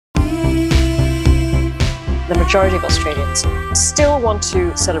the majority of Australians still want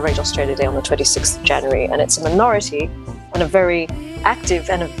to celebrate Australia Day on the 26th of January, and it's a minority and a very active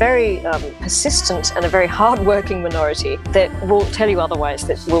and a very persistent and a very hard-working minority that will tell you otherwise,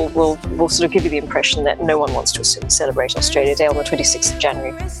 that will sort of give you the impression that no one wants to celebrate Australia Day on the 26th of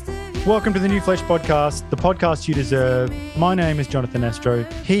January. Welcome to the New Flesh Podcast, the podcast you deserve. My name is Jonathan Astro.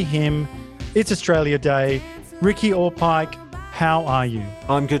 He, him. It's Australia Day. Ricky Orpike, how are you?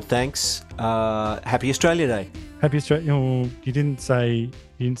 I'm good, thanks. Happy Australia Day. Happy Australia. Oh, you didn't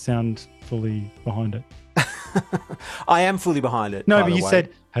sound fully behind it. I am fully behind it. No, but you said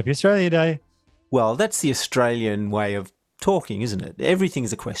Happy Australia Day. Well, that's the Australian way of talking, isn't it?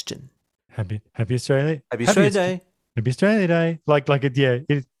 Everything's a question. Happy Australia. Happy Australia Day. Happy Australia Day.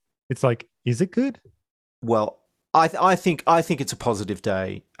 It's like, is it good? Well, I think it's a positive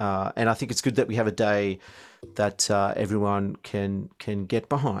day, and I think it's good that we have a day that everyone can get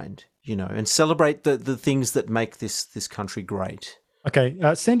behind, and celebrate the things that make this country great. Okay,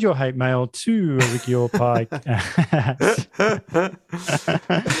 send your hate mail to Ricky Orpike.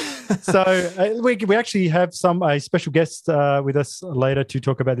 So we actually have a special guest with us later to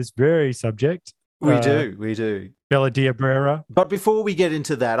talk about this very subject. We do. Bella D'Abrera. But before we get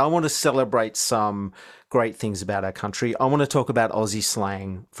into that, I want to celebrate some great things about our country. I want to talk about Aussie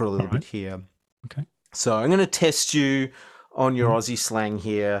slang for a little bit here. Okay. So I'm going to test you on your Aussie slang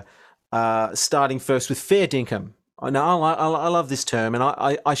here, starting first with fair dinkum. Now, I love this term, and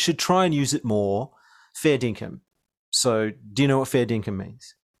I should try and use it more. Fair dinkum. So do you know what fair dinkum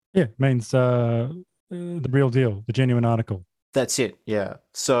means? Yeah, it means the real deal, the genuine article. That's it, yeah.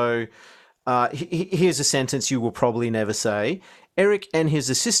 So here's a sentence you will probably never say. Eric and his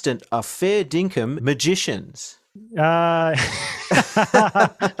assistant are fair dinkum magicians. I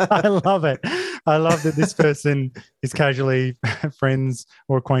love it. I love that this person is casually friends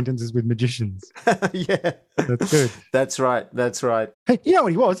or acquaintances with magicians. Yeah. That's good. That's right. Hey, you know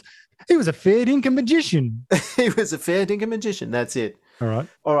what he was? He was a fair dinkum magician. He was a fair dinkum magician. That's it. All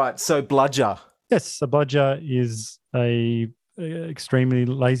right. So bludger. Yes, a bludger is a extremely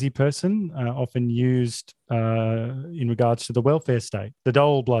lazy person, often used in regards to the welfare state, the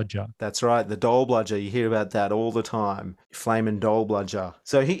dole bludger. That's right, the dole bludger. You hear about that all the time. Flaming dole bludger.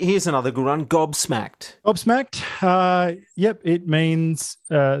 So here's another good one, gobsmacked. Gobsmacked, yep, it means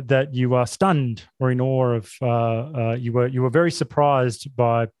that you are stunned or in awe of, you were very surprised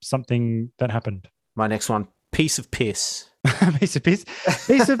by something that happened. My next one, piece of piss. Piece of piss.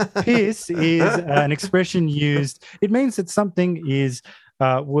 Piece of piss is an expression used. It means that something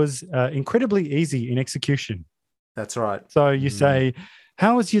was incredibly easy in execution. That's right. So you say,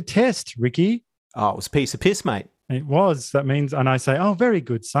 "How was your test, Ricky?" Oh, it was a piece of piss, mate. It was. That means, and I say, "Oh, very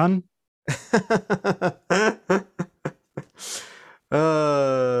good, son."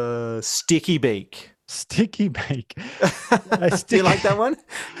 Sticky beak. Sticky beak. Do you like that one?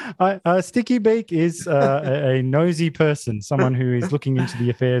 A sticky beak is a nosy person, someone who is looking into the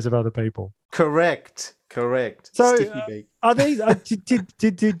affairs of other people. Correct. So, sticky beak. Are these?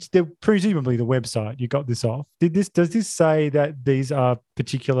 Did presumably the website you got this off? Does this say that these are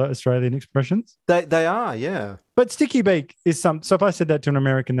particular Australian expressions? They are, yeah. But sticky beak is some. So if I said that to an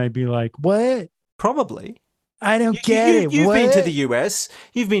American, they'd be like, "What?" Probably. I don't get it. You've been to the US.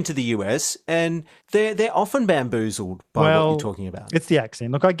 You've been to the US, and they're often bamboozled by what you're talking about. It's the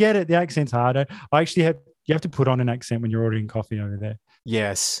accent. Look, I get it. The accent's harder. You have to put on an accent when you're ordering coffee over there.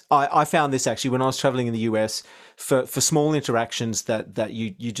 Yes, I found this actually when I was traveling in the US for small interactions that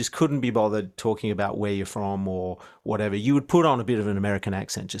you just couldn't be bothered talking about where you're from or whatever. You would put on a bit of an American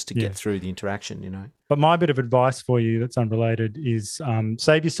accent just to get through the interaction, But my bit of advice for you that's unrelated is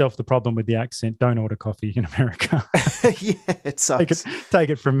save yourself the problem with the accent. Don't order coffee in America. Yeah, it sucks.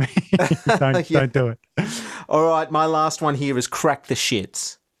 Take it from me. Don't do it. All right, my last one here is crack the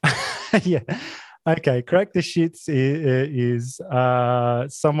shits. Yeah. Okay, crack the shits is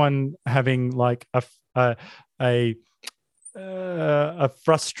someone having like a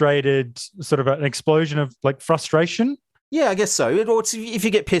frustrated sort of an explosion of like frustration. Yeah, I guess so. If you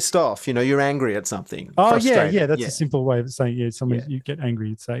get pissed off, you're angry at something. Oh, yeah. That's a simple way of saying, you get angry.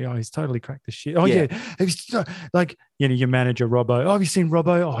 You'd say, oh, he's totally cracked the shit. Oh, yeah. Like, your manager, Robbo. Oh, have you seen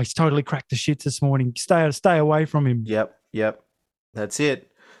Robbo? Oh, he's totally cracked the shit this morning. Stay away from him. Yep. That's it.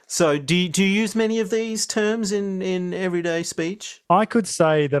 So do you use many of these terms in everyday speech? I could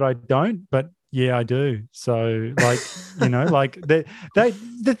say that I don't, but yeah, I do. So like,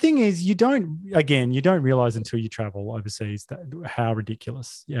 the thing is you don't realize until you travel overseas how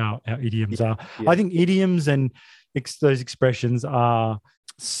ridiculous our idioms are. Yeah. I think idioms and those expressions are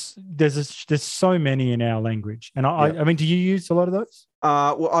there's so many in our language, and I mean, do you use a lot of those?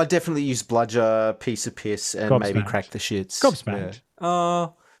 Well, I definitely use bludger, piece of piss, and maybe crack the shits. Gobsmacked. Yeah.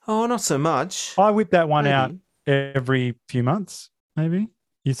 Oh, not so much. I whip that one out every few months, maybe.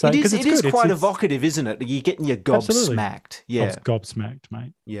 You say it is quite evocative, isn't it? You're getting your gobsmacked. Yeah, gobsmacked,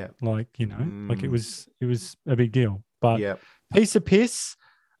 mate. Yeah, like like it was a big deal. But piece of piss,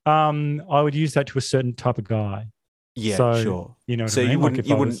 I would use that to a certain type of guy. Yeah, so, sure. You know, so you wouldn't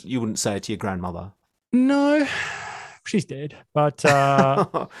you wouldn't say it to your grandmother. No, she's dead. But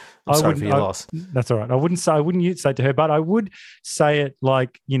I'm sorry for your loss. That's all right. I wouldn't say it to her, but I would say it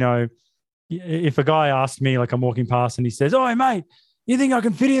like, if a guy asked me, like I'm walking past and he says, "Oh, mate, you think I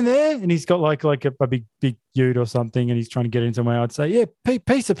can fit in there?" And he's got like a big ute or something, and he's trying to get in somewhere. I'd say, "Yeah,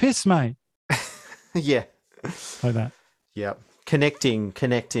 piece of piss, mate." Yeah, like that. Yeah, connecting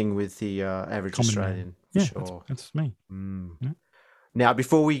with the average Common Australian. Yeah, sure. That's me. Yeah. Now,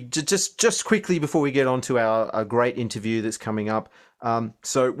 before we just quickly before we get on to our great interview that's coming up,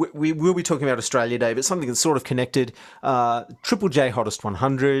 so we will be talking about Australia Day, but something that's sort of connected. Triple J Hottest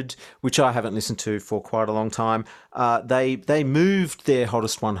 100, which I haven't listened to for quite a long time. They moved their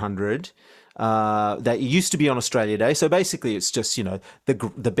Hottest 100. That used to be on Australia Day, so basically it's just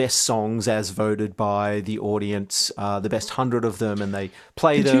the best songs as voted by the audience, the best 100 of them, and they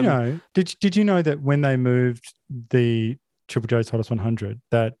play them. Did you know that when they moved the Triple J's Hottest 100,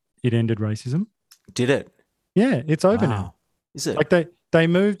 that it ended racism? Did it? Yeah, it's over now. Is it? Like they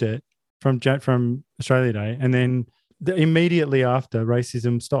moved it from Australia Day, and then immediately after,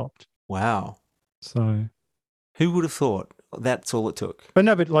 racism stopped. Wow. So, who would have thought? That's all it took. But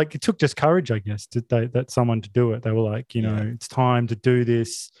no, like it took just courage, I guess, that someone to do it. They were like, it's time to do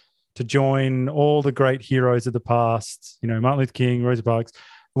this, to join all the great heroes of the past. Martin Luther King, Rosa Parks.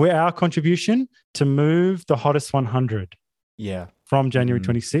 We're our contribution to move the Hottest 100. Yeah. From January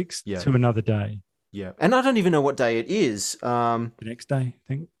 26th to another day. Yeah. And I don't even know what day it is. The next day, I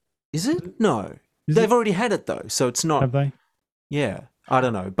think. Is it? No. They've already had it, though. So it's not. Have they? Yeah. I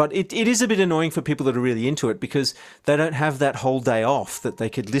don't know. But it is a bit annoying for people that are really into it because they don't have that whole day off that they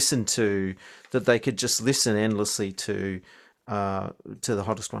could listen to, that they could just listen endlessly to the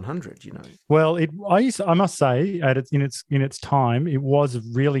Hottest 100, Well, I must say, in its time, it was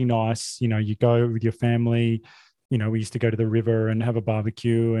really nice. You go with your family. We used to go to the river and have a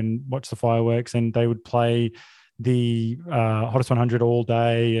barbecue and watch the fireworks, and they would play the Hottest 100 all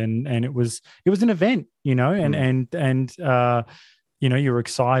day, and it was an event, and you were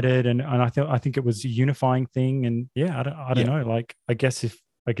excited, and I think it was a unifying thing, and I don't know, like I guess if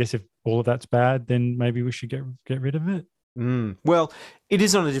all of that's bad, then maybe we should get rid of it. Well, it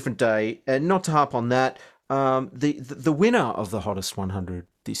is on a different day, and not to harp on that, the winner of the Hottest 100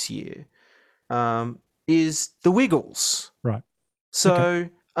 this year is the Wiggles. Right. So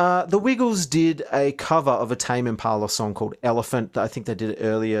the Wiggles did a cover of a Tame Impala song called Elephant. I think they did it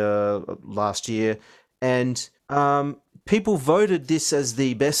earlier last year, and people voted this as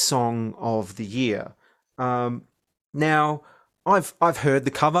the best song of the year. Now, I've heard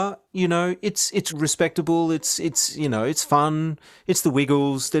the cover. It's respectable. It's fun. It's the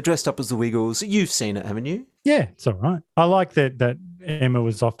Wiggles. They're dressed up as the Wiggles. You've seen it, haven't you? Yeah, it's all right. I like that Emma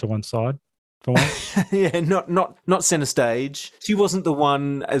was off to one side for once. Yeah, not center stage. She wasn't the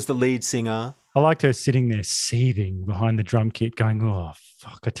one as the lead singer. I liked her sitting there seething behind the drum kit, going, "Oh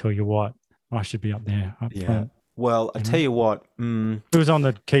fuck! I tell you what, I should be up there." Front. Well, I tell you what. Who was on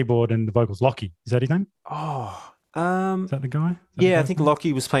the keyboard and the vocals? Lockie. Is that his name? Oh. Is that the guy? I think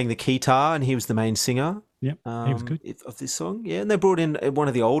Lockie was playing the guitar and he was the main singer. Yep, he was good. Of this song. Yeah, and they brought in one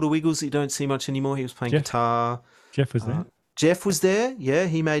of the older Wiggles that you don't see much anymore. He was playing guitar. Jeff was there. Jeff was there. Yeah,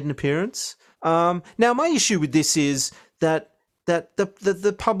 he made an appearance. Now, my issue with this is that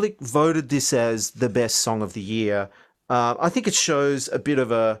the public voted this as the best song of the year. I think it shows a bit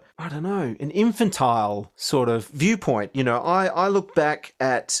of an infantile sort of viewpoint. I look back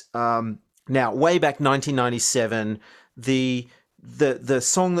at now, way back 1997, the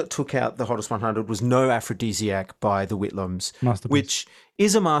song that took out the Hottest 100 was No Aphrodisiac by the Whitlams, which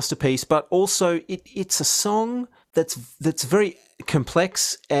is a masterpiece, but also it's a song that's very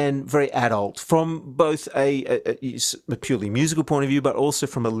complex and very adult from both a purely musical point of view, but also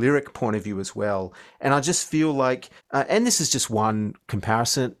from a lyric point of view as well. And I just feel like, and this is just one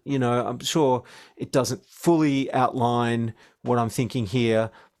comparison, I'm sure it doesn't fully outline what I'm thinking here,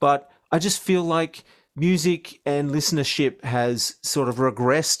 but I just feel like music and listenership has sort of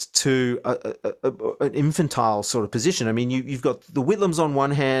regressed to an infantile sort of position. I mean, you've got the Whitlams on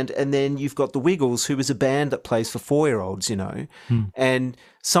one hand, and then you've got the Wiggles, who is a band that plays for 4-year-olds, you know. And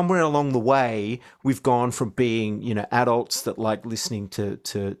somewhere along the way, we've gone from being, you know, adults that like listening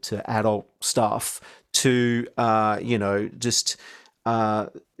to adult stuff to, you know, just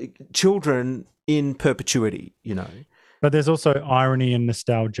children in perpetuity, you know. But there's also irony and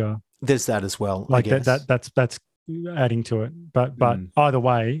nostalgia. There's that as well. Like I guess. that's adding to it. But either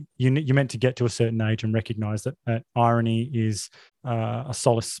way, you're meant to get to a certain age and recognize that irony is a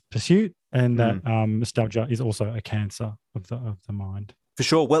solace pursuit, and that nostalgia is also a cancer of the mind. For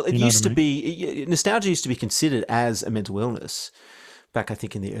sure. Well, it used to be, nostalgia used to be considered as a mental illness back, I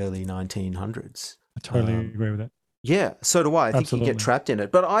think, in the early 1900s. I totally agree with that. Yeah, so do I. I think Absolutely. you get trapped in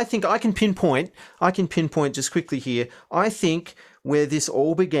it. But I think I can pinpoint just quickly here. I think where this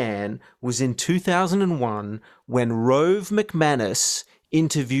all began was in 2001 when Rove McManus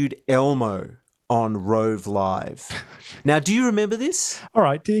interviewed Elmo on Rove Live. Now, do you remember this? All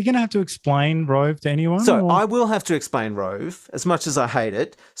right, you're going to have to explain Rove to anyone? So I will have to explain Rove, as much as I hate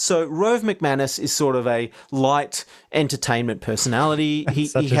it. So Rove McManus is sort of a light entertainment personality. He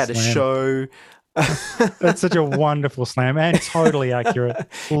had a show. That's such a wonderful slam and totally accurate.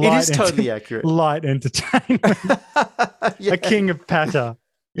 It is totally accurate. Light entertainment. Yeah. A king of patter.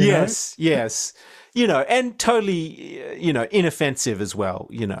 Yes. You know, and totally, you know, inoffensive as well.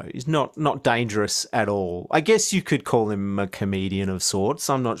 You know, he's not dangerous at all. I guess you could call him a comedian of sorts.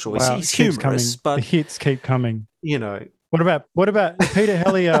 I'm not sure. Wow, he's humorous, but the hits keep coming. You know. What about Peter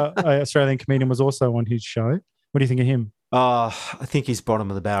Hellier, an Australian comedian, was also on his show. What do you think of him? I think he's bottom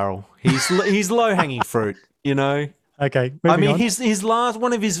of the barrel. He's low hanging fruit, you know. Okay. I mean, on. his last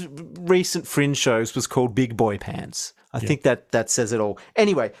one of his recent Fringe shows was called Big Boy Pants. I think that says it all.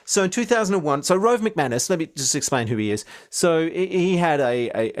 Anyway, so in 2001, so Rove McManus, let me just explain who he is. So he had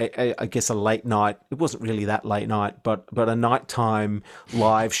I guess a late night. It wasn't really that late night, but a nighttime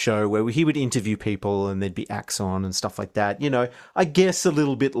live show where he would interview people and there'd be acts on and stuff like that. You know, I guess a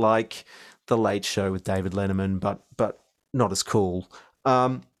little bit like The Late Show with David Letterman, but not as cool.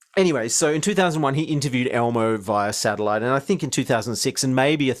 Anyway, so in 2001, he interviewed Elmo via satellite. And I think in 2006, and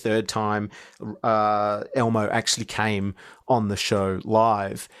maybe a third time, Elmo actually came on the show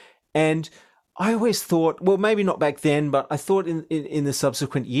live. And I always thought, well, maybe not back then, but I thought in the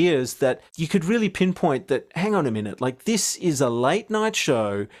subsequent years that you could really pinpoint that, hang on a minute, like this is a late night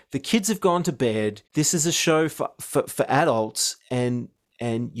show. The kids have gone to bed. This is a show for adults, and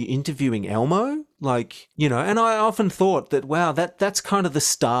you're interviewing Elmo, like, you know. And I often thought that, wow, that's kind of the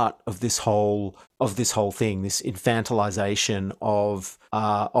start of this whole thing, this infantilization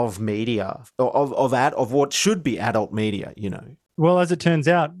of media, of what should be adult media, you know. Well, as it turns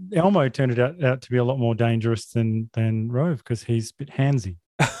out, Elmo turned it out to be a lot more dangerous than Rove because he's a bit handsy.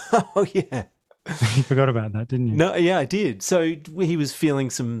 Oh yeah. You forgot about that, didn't you? No, yeah, I did. So he was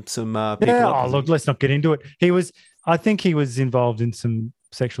feeling some people. Yeah. Oh, look, let's not get into it. I think he was involved in some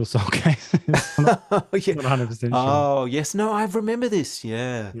sexual assault cases. I'm not 100% sure. Oh, yes. No, I remember this.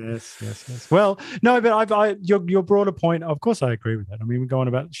 Yeah. Yes. Well, no, but your broader point, of course, I agree with that. I mean, we're going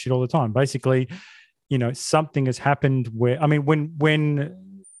about shit all the time. Basically, you know, something has happened where, I mean, when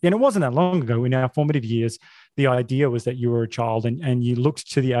and it wasn't that long ago, in our formative years, the idea was that you were a child and you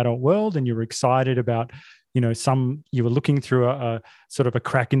looked to the adult world and you were excited about, you know, you were looking through a sort of a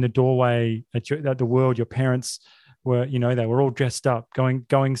crack in the doorway at the world. Your parents were, you know, they were all dressed up,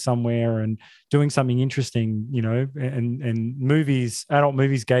 going somewhere and doing something interesting, you know, and adult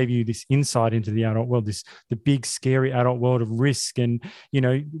movies gave you this insight into the adult world, the big scary adult world of risk, and, you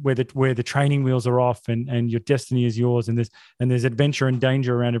know, where the training wheels are off and your destiny is yours, and there's adventure and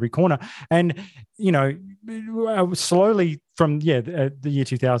danger around every corner. And, you know, slowly from the year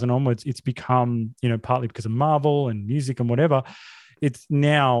 2000 onwards, it's become, you know, partly because of Marvel and music and whatever, it's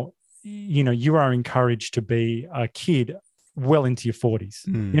now, you know, you are encouraged to be a kid well into your 40s.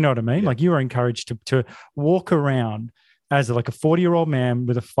 You know what I mean? Yeah. Like, you are encouraged to walk around as like a 40-year-old man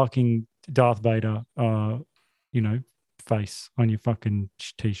with a fucking Darth Vader, you know, face on your fucking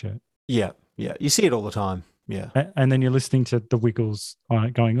T-shirt. Yeah. You see it all the time. Yeah. And then you're listening to the Wiggles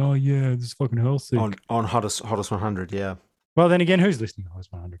going, oh yeah, this is fucking healthy. On Hottest 100, yeah. Well, then again, who's listening to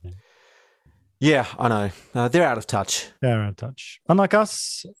Hottest 100 now? Yeah, I know. They're out of touch. They're out of touch. Unlike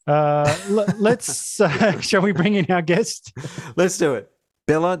us, let's, shall we bring in our guest? Let's do it.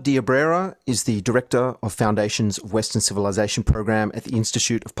 Bella Diabrera is the Director of Foundations of Western Civilization Program at the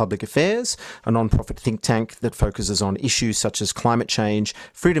Institute of Public Affairs, a non-profit think tank that focuses on issues such as climate change,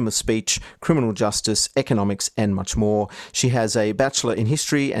 freedom of speech, criminal justice, economics, and much more. She has a Bachelor in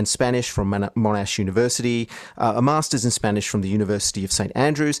History and Spanish from Monash University, a Master's in Spanish from the University of St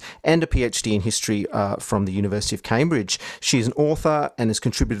Andrews, and a PhD in History from the University of Cambridge. She is an author and has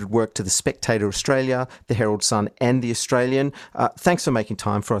contributed work to The Spectator Australia, The Herald Sun, and The Australian. Thanks for making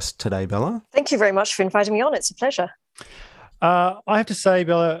time for us today, Bella. Thank you very much for inviting me on. It's a pleasure. I have to say,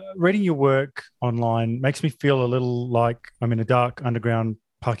 Bella, reading your work online makes me feel a little like I'm in a dark underground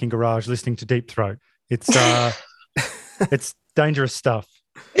parking garage listening to Deep Throat. It's it's dangerous stuff.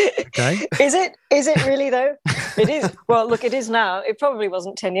 Okay. Is it really though? It is. Well, look, it is now. It probably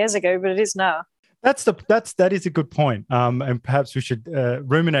wasn't 10 years ago, but it is now. That is a good point. And perhaps we should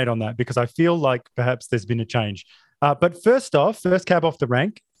ruminate on that, because I feel like perhaps there's been a change. But first cab off the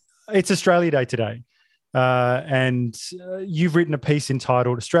rank, it's Australia Day today. And you've written a piece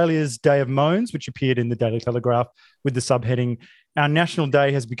entitled Australia's Day of Moans, which appeared in the Daily Telegraph with the subheading, "Our National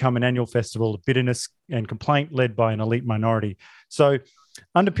Day has become an annual festival of bitterness and complaint led by an elite minority." So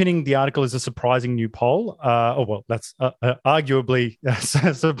underpinning the article is a surprising new poll. That's arguably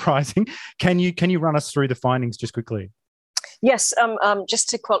surprising. Can you run us through the findings just quickly? Yes, just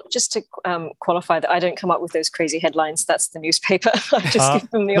to qualify that I don't come up with those crazy headlines. That's the newspaper. I just give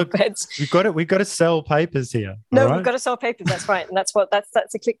them the op-eds. We've got to sell papers here. No, right? We've got to sell papers. That's right, and that's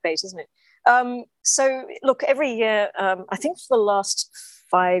a clickbait, isn't it? So look, every year, I think for the last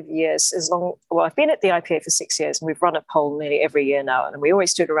 5 years, I've been at the IPA for 6 years, and we've run a poll nearly every year now, and we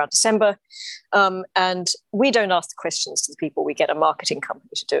always do it around December. And we don't ask the questions to the people; we get a marketing company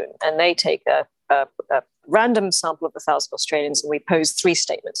to do it, and they take a random sample of 1,000 Australians, and we pose 3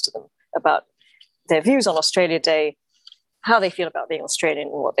 statements to them about their views on Australia Day, how they feel about being Australian,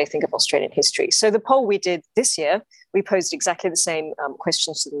 and what they think of Australian history. So the poll we did this year, we posed exactly the same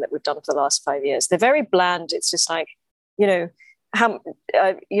questions to them that we've done for the last 5 years. They're very bland. It's just like, do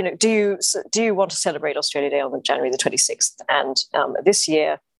you want to celebrate Australia Day on January the 26th? And this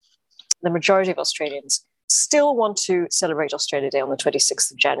year, the majority of Australians still want to celebrate Australia Day on the 26th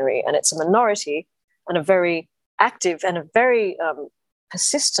of January. And it's a minority and a very active and a very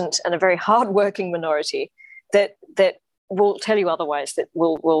persistent and a very hardworking minority that will tell you otherwise, that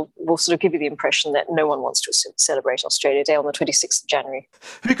will sort of give you the impression that no one wants to celebrate Australia Day on the 26th of January.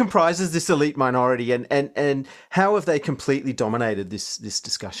 Who comprises this elite minority, and how have they completely dominated this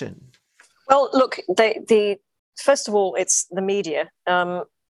discussion? Well, look, first of all, it's the media.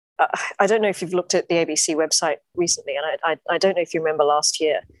 I don't know if you've looked at the ABC website recently, and I don't know if you remember last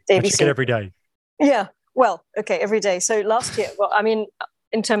year. The ABC, I check it every day. Yeah, well, okay, every day. So last year,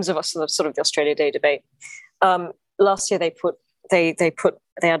 in terms of sort of the Australia Day debate, last year they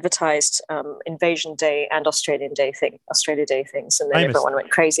advertised Invasion Day and Australia Day things, and then everyone went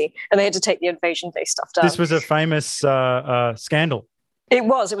crazy, and they had to take the Invasion Day stuff down. This was a famous scandal. It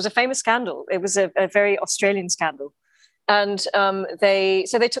was a famous scandal. It was a very Australian scandal. And they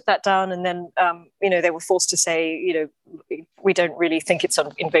took that down, and then they were forced to say, we don't really think it's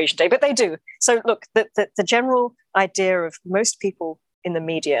on Invasion Day, but they do. So look, the general idea of most people in the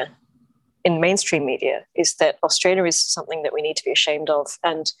media, in mainstream media, is that Australia is something that we need to be ashamed of,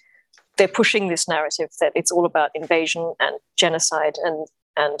 and they're pushing this narrative that it's all about invasion and genocide, and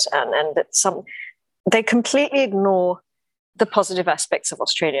that they completely ignore the positive aspects of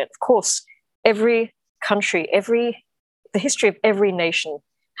Australia. Of course, every country, the history of every nation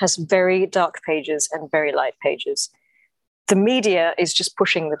has very dark pages and very light pages. The media is just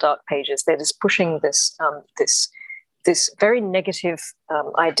pushing the dark pages. They're just pushing this very negative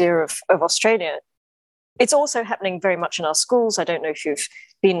idea of Australia. It's also happening very much in our schools. I don't know if you've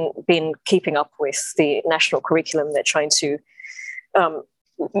been keeping up with the national curriculum. They're trying to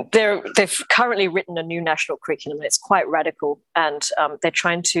they've currently written a new national curriculum, and it's quite radical. And they're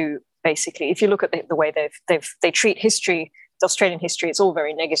trying to basically, if you look at the way they treat history, the Australian history, it's all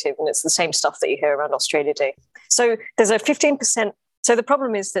very negative, and it's the same stuff that you hear around Australia Day. So there's a 15%. So the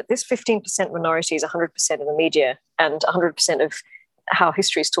problem is that this 15% minority is 100% of the media and 100% of how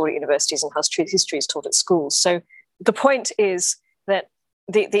history is taught at universities and how history is taught at schools. So the point is that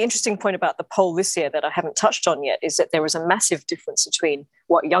the interesting point about the poll this year that I haven't touched on yet is that there was a massive difference between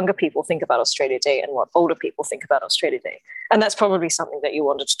what younger people think about Australia Day and what older people think about Australia Day. And that's probably something that you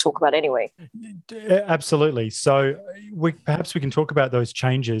wanted to talk about anyway. Absolutely. So perhaps we can talk about those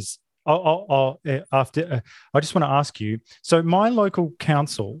changes after. I just want to ask you, so my local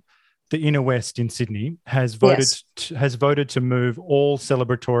council the Inner West in Sydney has voted to move all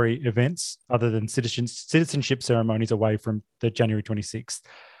celebratory events other than citizenship ceremonies away from the January 26th.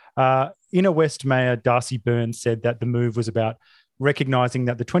 Inner West Mayor Darcy Burns said that the move was about recognising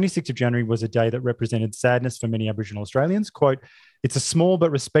that the 26th of January was a day that represented sadness for many Aboriginal Australians. Quote, "It's a small but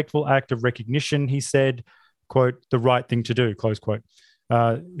respectful act of recognition," he said, quote, "the right thing to do," close quote.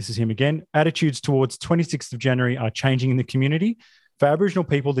 This is him again. "Attitudes towards 26th of January are changing in the community. For Aboriginal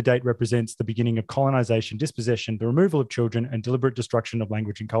people, the date represents the beginning of colonisation, dispossession, the removal of children, and deliberate destruction of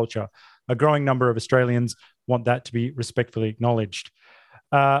language and culture. A growing number of Australians want that to be respectfully acknowledged."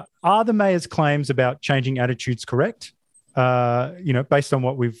 Are the mayor's claims about changing attitudes correct? Based on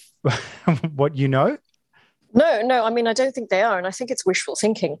what what you know? No. I mean, I don't think they are, and I think it's wishful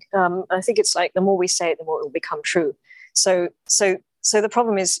thinking. I think it's like the more we say it, the more it will become true. So the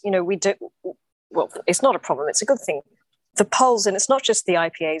problem is, we don't. Well, it's not a problem; it's a good thing. The polls, and it's not just the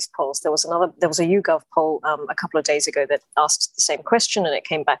IPA's polls. There was a YouGov poll a couple of days ago that asked the same question, and it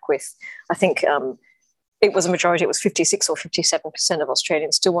came back with, I think, it was a majority. It was 56 or 57% of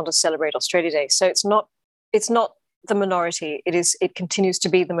Australians still want to celebrate Australia Day. So it's not the minority. It continues to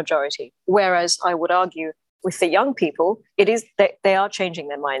be the majority. Whereas I would argue with the young people, it is they are changing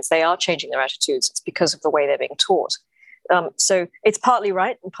their minds. They are changing their attitudes. It's because of the way they're being taught. So it's partly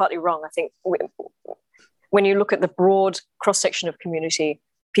right and partly wrong. I think when you look at the broad cross-section of community,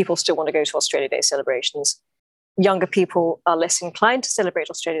 people still want to go to Australia Day celebrations. Younger people are less inclined to celebrate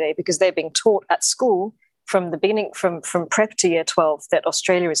Australia Day because they're being taught at school from the beginning, from prep to year 12, that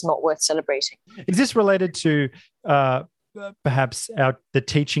Australia is not worth celebrating. Is this related to perhaps the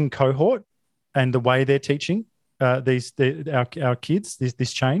teaching cohort and the way they're teaching our kids?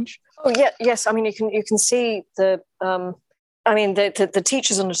 This change? Oh yeah, yes. I mean, you can see the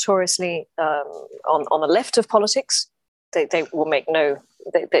teachers are notoriously on the left of politics. They will make no.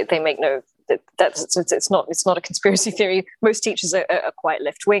 They make no. It's not a conspiracy theory. Most teachers are quite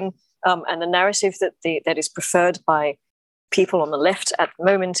left wing. And the narrative that is preferred by people on the left at the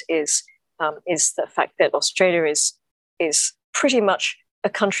moment is the fact that Australia is pretty much a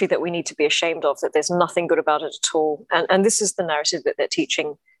country that we need to be ashamed of, that there's nothing good about it at all. And this is the narrative that they're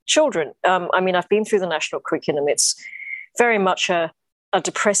teaching children. I've been through the national curriculum. It's very much a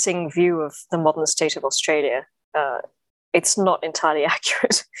depressing view of the modern state of Australia. It's not entirely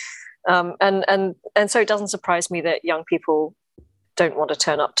accurate. And so it doesn't surprise me that young people don't want to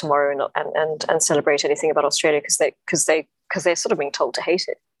turn up tomorrow and celebrate anything about Australia because they're sort of being told to hate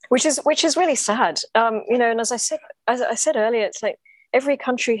it, which is really sad. And as I said earlier, it's like every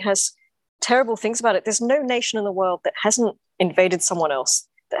country has terrible things about it. There's no nation in the world that hasn't invaded someone else,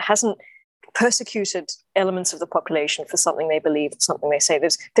 that hasn't persecuted elements of the population for something they believe, something they say.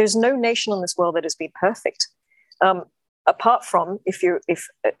 There's no nation on this world that has been perfect. Apart from if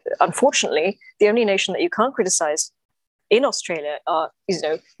unfortunately, the only nation that you can't criticize in Australia are,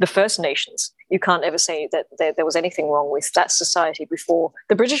 the First Nations. You can't ever say that there was anything wrong with that society before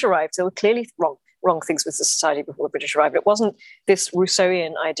the British arrived. There were clearly wrong things with the society before the British arrived. It wasn't this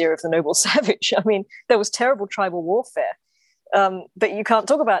Rousseauian idea of the noble savage. I mean, there was terrible tribal warfare, but you can't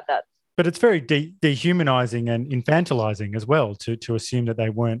talk about that. But it's very dehumanizing and infantilizing as well to assume that they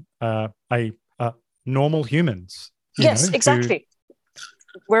weren't normal humans. Yes, exactly.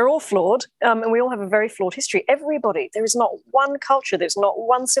 We're all flawed, and we all have a very flawed history. Everybody, there is not one culture, there's not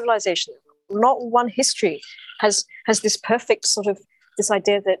one civilization, not one history has this perfect sort of this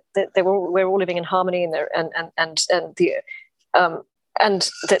idea that we're all living in harmony and that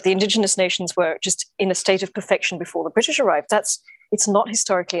the indigenous nations were just in a state of perfection before the British arrived. It's not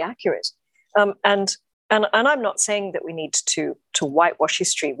historically accurate. And I'm not saying that we need to whitewash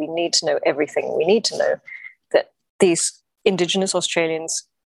history. We need to know everything. We need to know that these Indigenous Australians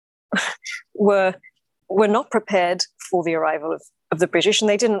were not prepared for the arrival of the British, and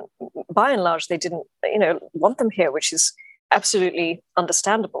they didn't, by and large, they didn't, want them here, which is absolutely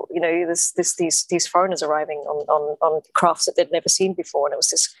understandable. There's these foreigners arriving on crafts that they'd never seen before, and it was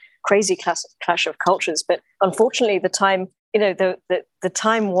this crazy clash of cultures. But unfortunately, the time, the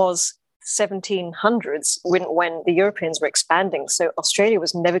time was 1700s when the Europeans were expanding. So Australia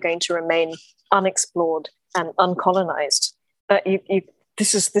was never going to remain unexplored and uncolonized.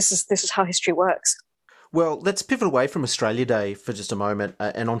 This is how history works. Well, let's pivot away from Australia Day for just a moment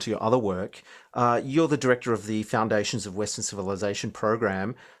and onto your other work. You're the director of the Foundations of Western Civilization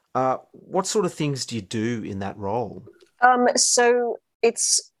program. What sort of things do you do in that role? So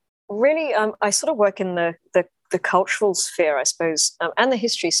it's really, I sort of work in the cultural sphere, I suppose, and the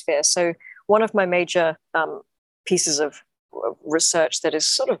history sphere. So one of my major pieces of research that has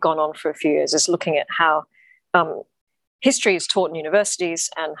sort of gone on for a few years is looking at how history is taught in universities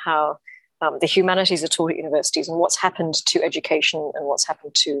and how the humanities are taught at universities, and what's happened to education and what's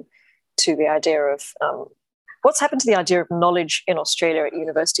happened to the idea of knowledge in Australia at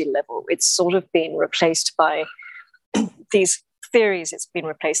university level. It's sort of been replaced by these theories. It's been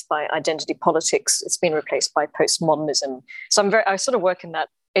replaced by identity politics. It's been replaced by postmodernism. So I sort of work in that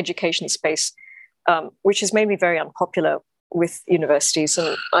education space, which has made me very unpopular with universities,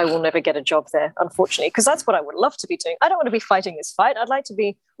 and I will never get a job there, unfortunately, because that's what I would love to be doing. I don't want to be fighting this fight. I'd like to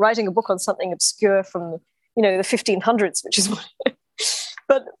be writing a book on something obscure from, the 1500s, which is what.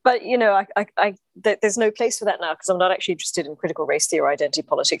 But there's no place for that now, because I'm not actually interested in critical race theory or identity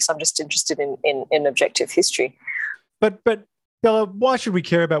politics. I'm just interested in objective history. But Bella, why should we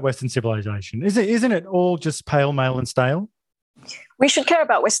care about Western civilization? Isn't it all just pale, male, and stale? We should care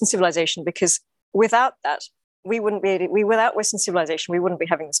about Western civilization because without that, without Western civilization, we wouldn't be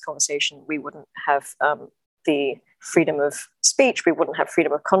having this conversation. We wouldn't have the freedom of speech. We wouldn't have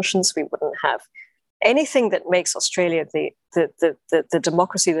freedom of conscience. We wouldn't have anything that makes Australia the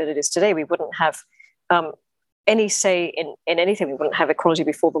democracy that it is today. We wouldn't have any say in anything. We wouldn't have equality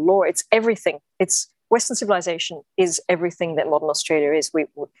before the law. It's everything. Western civilization is everything that modern Australia is.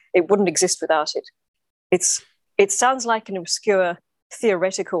 It wouldn't exist without it. It sounds like an obscure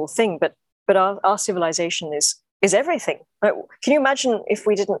theoretical thing, but our civilization is everything. Right? Can you imagine if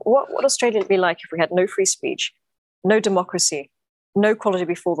we didn't? What Australia would be like if we had no free speech, no democracy, no equality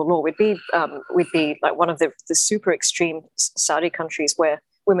before the law? We'd be like one of the super extreme Saudi countries where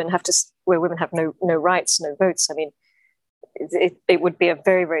women have no rights, no votes. I mean, it would be a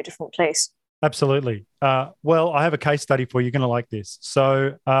very, very different place. Absolutely. Well, I have a case study for you. You're going to like this.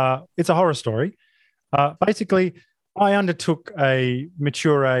 So it's a horror story. Basically, I undertook a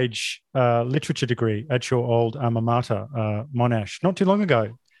mature age literature degree at your old alma mater, Monash, not too long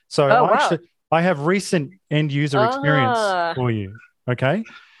ago. So I have recent end user experience for you. Okay.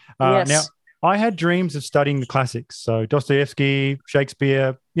 Yes. Now, I had dreams of studying the classics. So Dostoevsky,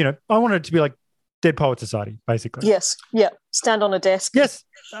 Shakespeare, I wanted it to be like Dead Poet Society, basically. Yes. Yeah. Stand on a desk. Yes.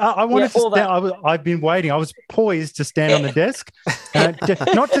 I wanted to stand. I've been waiting. I was poised to stand on the desk,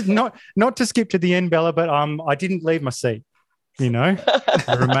 not to skip to the end, Bella, but I didn't leave my seat. I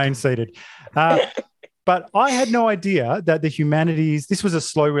remained seated. But I had no idea that the humanities. This was a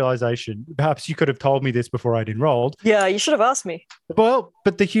slow realization. Perhaps you could have told me this before I'd enrolled. Yeah, you should have asked me. Well,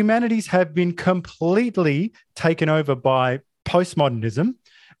 but the humanities have been completely taken over by postmodernism,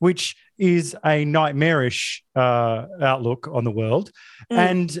 which is a nightmarish outlook on the world,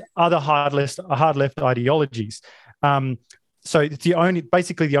 and other hard left ideologies. So it's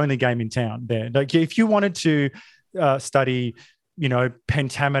basically the only game in town there. Like if you wanted to study,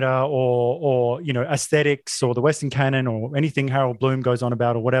 pentameter or aesthetics or the Western canon or anything Harold Bloom goes on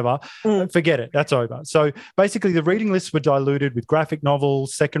about or whatever, forget it. That's over. So basically, the reading lists were diluted with graphic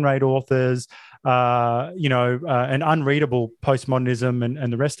novels, second-rate authors, and unreadable postmodernism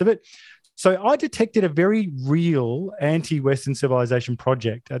and the rest of it. So I detected a very real anti-Western civilization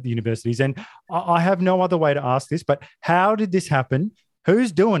project at the universities. And I have no other way to ask this, but how did this happen?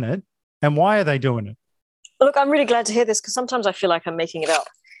 Who's doing it? And why are they doing it? Look, I'm really glad to hear this because sometimes I feel like I'm making it up.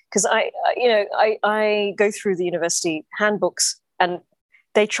 Because I go through the university handbooks and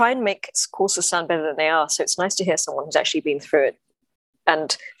they try and make courses sound better than they are. So it's nice to hear someone who's actually been through it.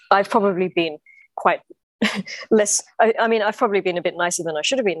 And I've probably been quite less. I've probably been a bit nicer than I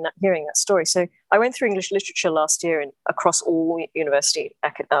should have been hearing that story. So I went through English literature last year across all university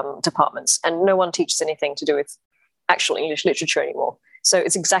departments, and no one teaches anything to do with actual English literature anymore. So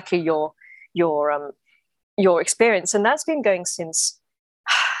it's exactly your experience, and that's been going since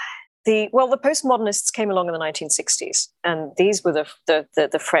the postmodernists came along in the 1960s, and these were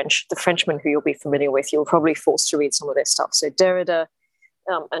the Frenchmen who you'll be familiar with. You'll probably forced to read some of their stuff. So Derrida.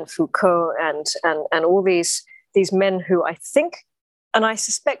 And Foucault and all these men who I think, and I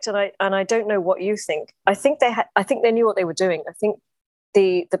suspect, and I don't know what you think. I think they knew what they were doing. I think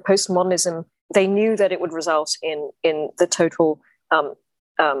the postmodernism, they knew that it would result in the total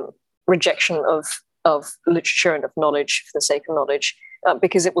rejection of literature and of knowledge for the sake of knowledge,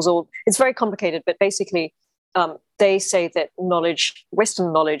 because it's very complicated. But basically, they say that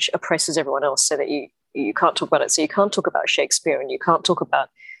Western knowledge oppresses everyone else, so that you can't talk about it. So you can't talk about Shakespeare, and you can't talk about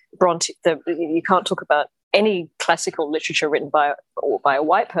Bronte. You can't talk about any classical literature written by a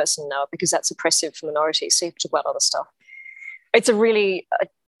white person now, because that's oppressive for minorities. So you have to talk about other stuff. It's a really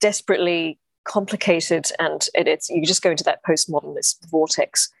desperately complicated, and you just go into that postmodernist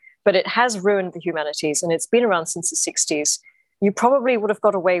vortex. But it has ruined the humanities, and it's been around since the 60s. You probably would have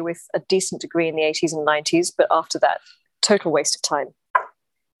got away with a decent degree in the 80s and 90s, but after that, total waste of time.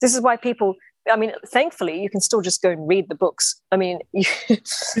 This is why people I mean, thankfully, you can still just go and read the books. I mean, you've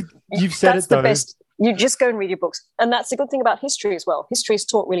said that's it though. The best. You just go and read your books. And that's the good thing about history as well. History is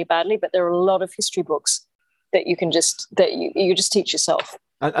taught really badly, but there are a lot of history books that you can just teach yourself.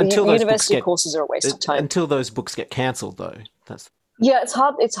 Until those university courses are a waste of time. Until those books get cancelled, though. It's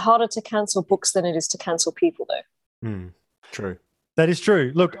hard. It's harder to cancel books than it is to cancel people, though. True. That is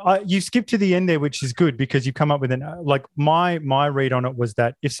true. Look, you skipped to the end there, which is good because you come up with my read on it was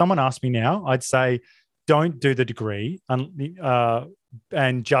that if someone asked me now, I'd say don't do the degree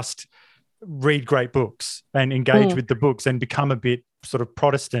and just read great books and engage with the books and become a bit sort of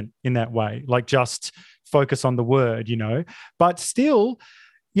Protestant in that way, like just focus on the word, but still,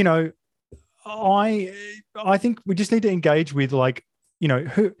 I think we just need to engage with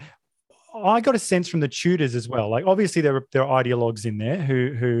who. I got a sense from the tutors as well. Like obviously there are ideologues in there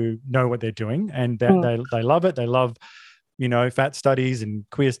who know what they're doing and that they love it. They love, fat studies and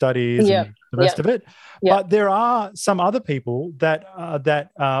queer studies and the rest of it. Yeah. But there are some other people that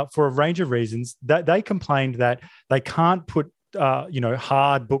for a range of reasons that they complained that they can't put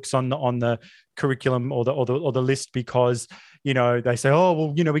hard books on the curriculum or the list because they say, oh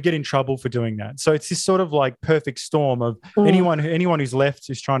well, we get in trouble for doing that. So it's this sort of like perfect storm of anyone who's left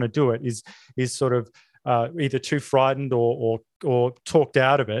who's trying to do it is sort of either too frightened or talked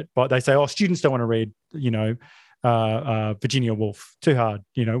out of it. But they say, oh, students don't want to read Virginia Woolf, too hard,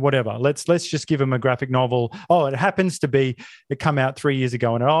 whatever. Let's just give them a graphic novel. Oh, it come out 3 years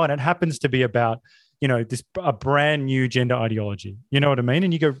ago, and it happens to be about a brand new gender ideology. You know what I mean?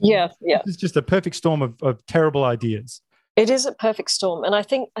 And you go, yeah. It's just a perfect storm of terrible ideas. It is a perfect storm. And I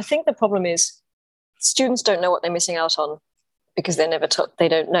think the problem is students don't know what they're missing out on because they're never taught. They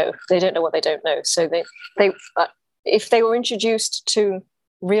don't know. They don't know what they don't know. So they if they were introduced to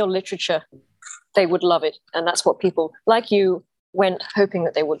real literature, they would love it. And that's what people like you went hoping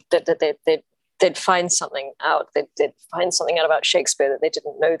that they would, they'd find something out. They'd find something out about Shakespeare that they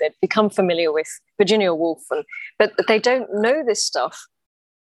didn't know. They'd become familiar with Virginia Woolf, but they don't know this stuff,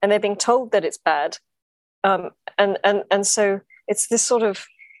 and they're being told that it's bad. And so it's this sort of.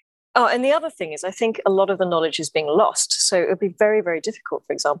 Oh, and the other thing is, I think a lot of the knowledge is being lost. So it would be very, very difficult.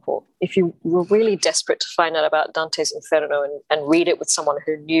 For example, if you were really desperate to find out about Dante's Inferno and read it with someone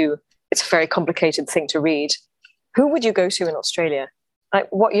who knew it's a very complicated thing to read, who would you go to in Australia? Like,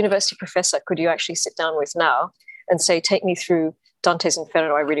 what university professor could you actually sit down with now and say, take me through Dante's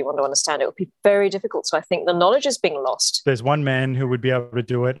Inferno, I really want to understand it? It would be very difficult. So I think the knowledge is being lost. There's one man who would be able to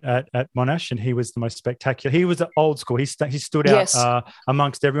do it at Monash, and he was the most spectacular. He was old school. He stood out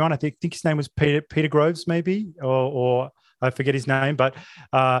amongst everyone. I think his name was Peter Groves, maybe, or I forget his name, but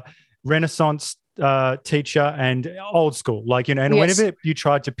Renaissance teacher and old school. Whenever you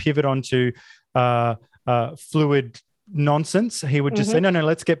tried to pivot onto fluid nonsense, he would just say, no,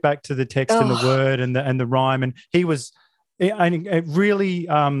 let's get back to the text and the word and the rhyme. And he was really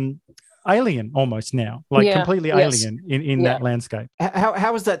alien almost now, completely alien in that landscape.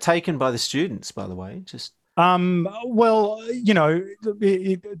 How was that taken by the students, by the way? Just well,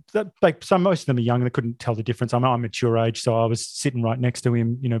 most of them are young. They couldn't tell the difference. I'm mature age, so I was sitting right next to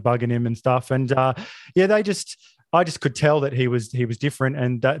him, bugging him and stuff. And I just could tell that he was different,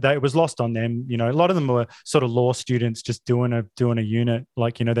 and that it was lost on them. A lot of them were sort of law students just doing a unit,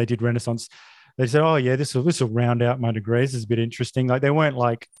 they did Renaissance. They said, oh yeah, this will round out my degrees. It's a bit interesting. Like, they weren't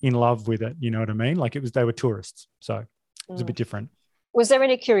in love with it. You know what I mean? They were tourists. So it was a bit different. Was there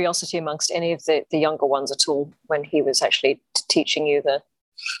any curiosity amongst any of the younger ones at all when he was actually teaching you the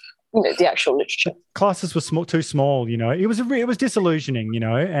actual literature? Classes were too small. It was disillusioning.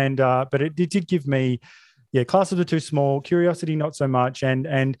 And but it did give me. Yeah, classes were too small, curiosity not so much,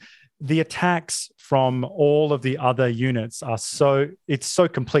 and the attacks from all of the other units it's so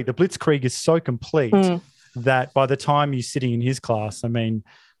complete. The Blitzkrieg is so complete that by the time you're sitting in his class, I mean,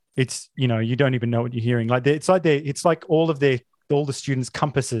 it's you don't even know what you're hearing. It's like all the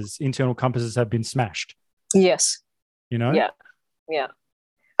students' internal compasses have been smashed. Yes. Yeah.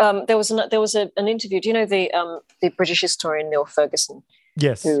 There was an interview. Do you know the British historian Neil Ferguson?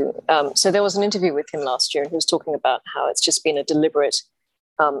 Yes. So there was an interview with him last year, and he was talking about how it's just been a deliberate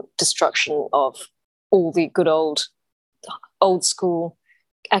destruction of all the good old school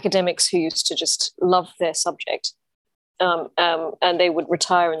academics who used to just love their subject, and they would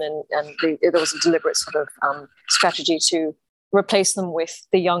retire, and there was a deliberate sort of strategy to replace them with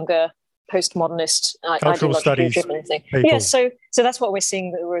the younger postmodernist cultural studies driven thing. Yeah, so that's what we're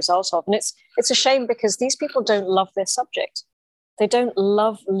seeing the result of, and it's a shame because these people don't love their subject. They don't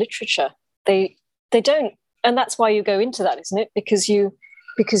love literature. They don't, and that's why you go into that, isn't it? Because you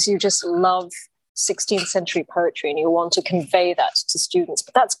just love 16th century poetry and you want to convey that to students.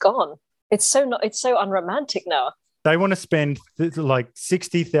 But that's gone. It's so not. It's so unromantic now. They want to spend like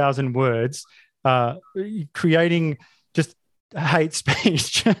 60,000 words creating just hate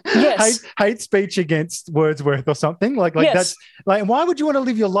speech. Yes. hate speech against Wordsworth or something like yes. that's like, why would you want to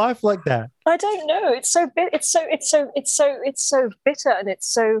live your life like that? I don't know. It's so bitter, and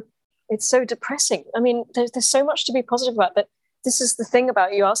it's so depressing. I mean, there's so much to be positive about. But this is the thing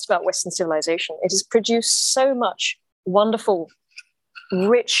about, you asked about Western civilization. It has produced so much wonderful,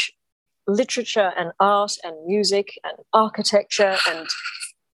 rich literature and art and music and architecture and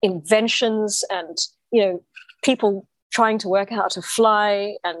inventions, and people trying to work out how to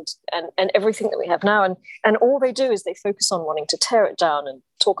fly, and everything that we have now, and all they do is they focus on wanting to tear it down and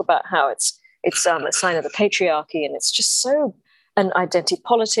talk about how it's a sign of the patriarchy, and it's just so, and identity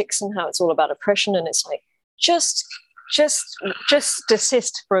politics, and how it's all about oppression, and it's like just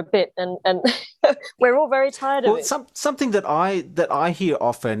desist for a bit, and we're all very tired of it. Something that I hear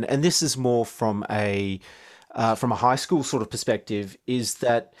often, and this is more from a high school sort of perspective, is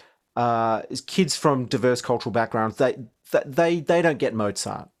that kids from diverse cultural backgrounds, they don't get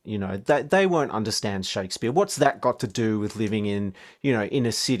Mozart. They won't understand Shakespeare. What's that got to do with living in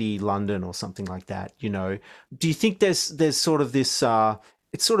inner city London or something like that? Do you think there's sort of this?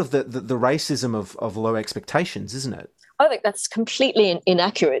 It's sort of the racism of low expectations, isn't it? I think that's completely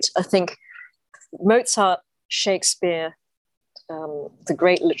inaccurate. I think Mozart, Shakespeare, the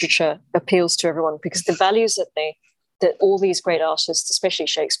great literature appeals to everyone because the values that all these great artists, especially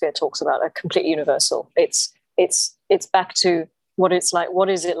Shakespeare, talks about are completely universal. It's back to what it's like. What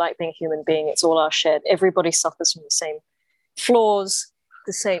is it like being a human being? It's all our shared. Everybody suffers from the same flaws,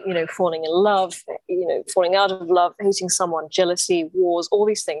 the same, falling in love, falling out of love, hating someone, jealousy, wars, all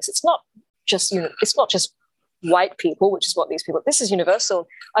these things. It's not just white people, which is what these people. This is universal.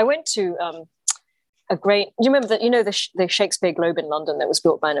 I went to you remember that the Shakespeare Globe in London that was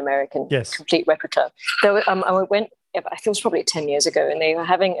built by an American, yes, complete replica. I went. I think it was probably 10 years ago, and they were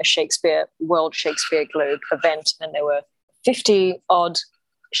having a World Shakespeare Globe event, and there were 50 odd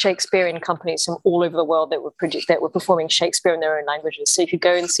Shakespearean companies from all over the world that were performing Shakespeare in their own languages. So you could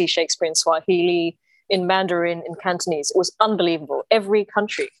go and see Shakespeare in Swahili, in Mandarin, in Cantonese. It was unbelievable. Every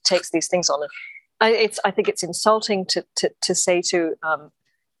country takes these things on. I think it's insulting to say to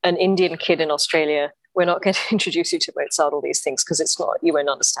an Indian kid in Australia, we're not going to introduce you to Mozart, all these things, because it's not, you won't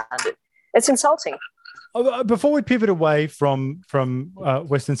understand it. It's insulting. Before we pivot away from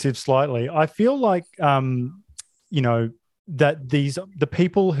Western Civ slightly, I feel like that the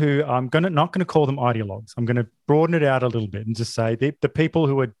people who I'm not going to call them ideologues. I'm going to broaden it out a little bit and just say the people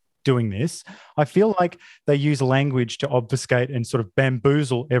who are doing this, I feel like they use language to obfuscate and sort of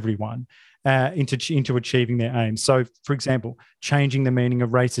bamboozle everyone into achieving their aims. So, for example, changing the meaning of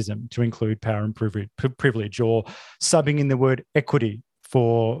racism to include power and privilege, or subbing in the word equity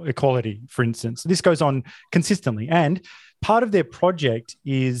for equality, for instance. This goes on consistently. And part of their project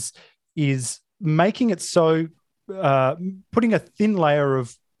is making it so, putting a thin layer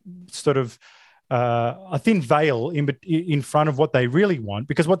of sort of a thin veil in front of what they really want,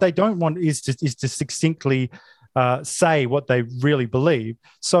 because what they don't want is to succinctly say what they really believe.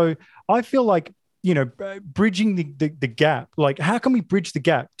 So I feel like, bridging the gap, like how can we bridge the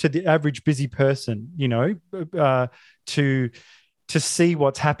gap to the average busy person, to see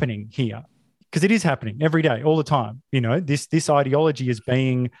what's happening here? Because it is happening every day, all the time. This ideology is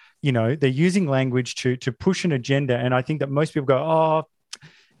being, they're using language to push an agenda. And I think that most people go,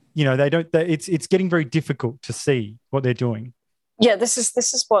 it's getting very difficult to see what they're doing. Yeah, this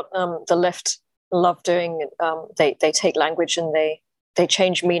is what the left love doing. They take language and they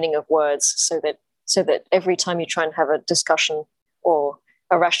change meaning of words so that every time you try and have a discussion or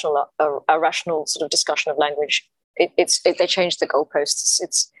a rational sort of discussion of language, they change the goalposts.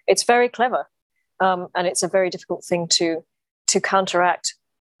 It's very clever, and it's a very difficult thing to counteract.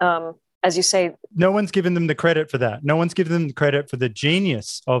 As you say, no one's given them the credit for that. No one's given them the credit for the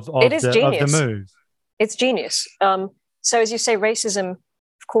genius of the move. It's genius. So as you say, racism,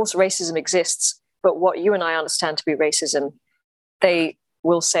 of course, racism exists, but what you and I understand to be racism, they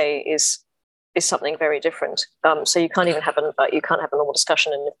will say is something very different. So you can't even have a normal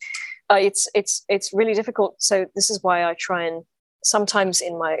discussion, and it's really difficult. So this is why I try, and sometimes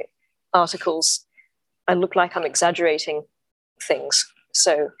in my articles, I look like I'm exaggerating things.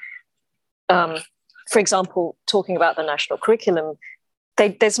 So, for example, talking about the national curriculum,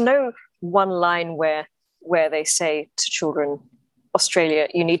 there's no one line where they say to children, Australia,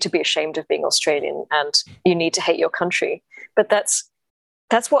 you need to be ashamed of being Australian and you need to hate your country. But that's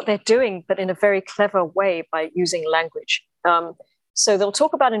what they're doing, but in a very clever way by using language. So they'll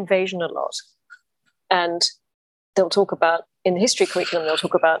talk about invasion a lot, and they'll talk about, in the history curriculum, they'll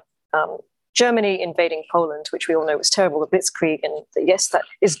talk about Germany invading Poland, which we all know was terrible, the Blitzkrieg, and yes, that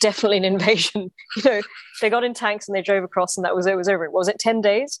is definitely an invasion. They got in tanks and they drove across, and it was over. Was it 10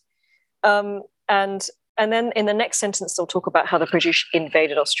 days? And then in the next sentence, they'll talk about how the British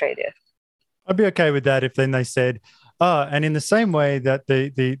invaded Australia. I'd be okay with that if then they said, and in the same way that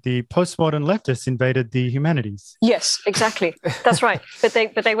the postmodern leftists invaded the humanities. Yes, exactly. That's right. But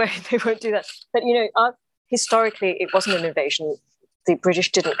they won't do that. But historically, it wasn't an invasion. The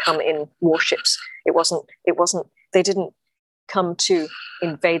British didn't come in warships. It wasn't. They didn't come to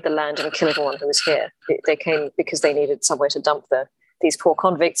invade the land and kill everyone who was here. They came because they needed somewhere to dump these poor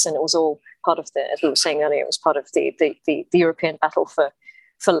convicts, and it was all part of as we were saying earlier, it was part of the European battle for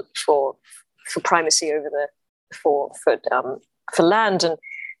primacy over for land.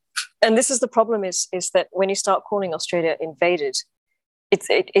 And this is the problem is that when you start calling Australia invaded,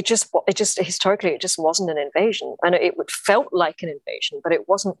 it just historically it just wasn't an invasion. And it felt like an invasion, but it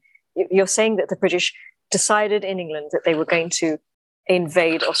wasn't. You're saying that the British decided in England that they were going to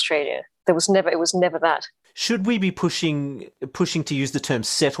invade Australia. It was never that. Should we be pushing to use the term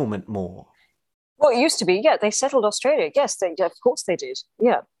settlement more? Well, it used to be, yeah. They settled Australia. Yes, of course they did.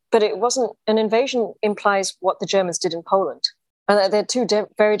 Yeah, but it wasn't an invasion. Implies what the Germans did in Poland, and they're two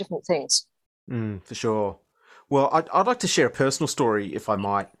very different things. For sure. Well, I'd like to share a personal story, if I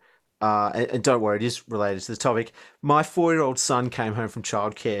might. And don't worry, it is related to the topic. My 4-year-old son came home from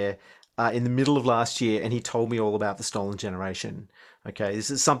childcare in the middle of last year, and he told me all about the stolen generation. Okay, this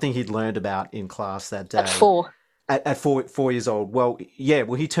is something he'd learned about in class that day. At 4. At 4 years old. Well, yeah.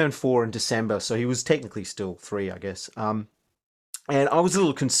 Well, he turned 4 in December, so he was technically still 3, I guess. And I was a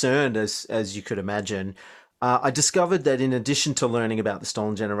little concerned, as you could imagine. I discovered that in addition to learning about the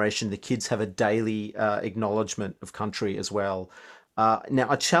stolen generation, the kids have a daily acknowledgement of country as well. Now,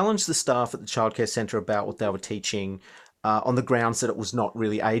 I challenged the staff at the childcare centre about what they were teaching on the grounds that it was not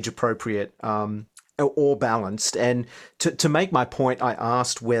really age appropriate or balanced. And to make my point, I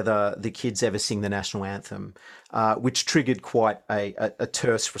asked whether the kids ever sing the national anthem, which triggered quite a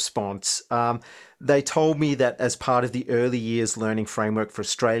terse response. They told me that as part of the early years learning framework for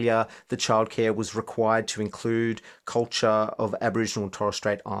Australia, the childcare was required to include culture of Aboriginal and Torres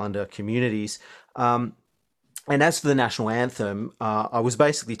Strait Islander communities. And as for the national anthem, I was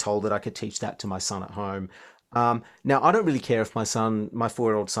basically told that I could teach that to my son at home. Now, I don't really care if my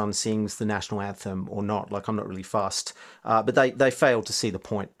 4-year-old son sings the national anthem or not. Like, I'm not really fussed. But they failed to see the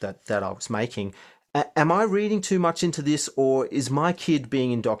point that I was making. Am I reading too much into this, or is my kid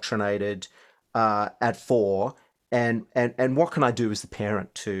being indoctrinated at 4? And what can I do as the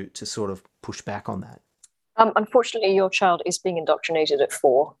parent to sort of push back on that? Unfortunately, your child is being indoctrinated at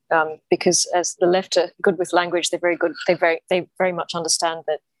 4 because as the left are good with language, they're very good. They very much understand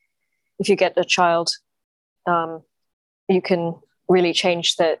that if you get a child, you can really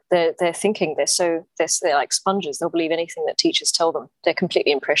change their thinking. They're like sponges. They'll believe anything that teachers tell them. They're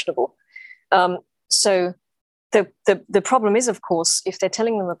completely impressionable. So the problem is, of course, if they're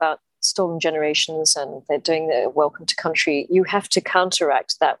telling them about stolen generations and they're doing the welcome to country, you have to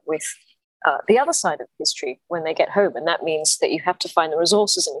counteract that with the other side of history when they get home, and that means that you have to find the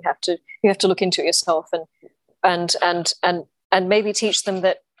resources and you have to look into it yourself and maybe teach them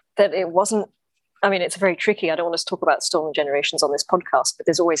that it wasn't. I mean, it's very tricky. I don't want to talk about stolen generations on this podcast, but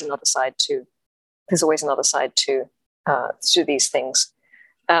there's always another side to these things.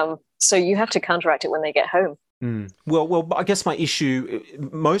 So you have to counteract it when they get home. Well, I guess my issue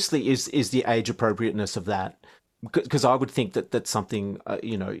mostly is the age appropriateness of that, because I would think that that's something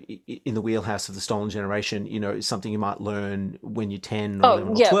in the wheelhouse of the stolen generation, is something you might learn when you're 10 or 11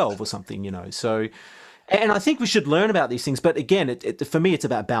 or 12 or something, So, and I think we should learn about these things, but again, for me, it's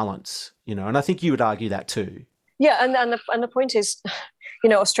about balance, and I think you would argue that too. Yeah, and the point is,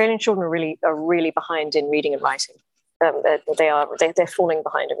 Australian children are really behind in reading and writing. They're falling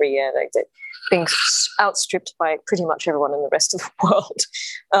behind every year. They're being outstripped by pretty much everyone in the rest of the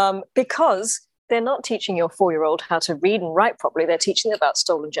world because they're not teaching your 4-year-old how to read and write properly. They're teaching them about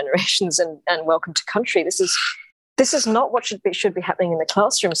stolen generations and welcome to country. This is not what should be happening in the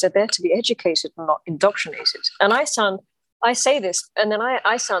classrooms. They're there to be educated and not indoctrinated. And I say this, and then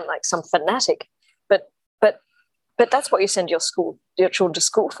I sound like some fanatic, but that's what you send your children to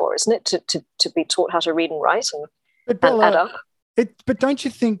school for, isn't it? To be taught how to read and write and add up. But don't you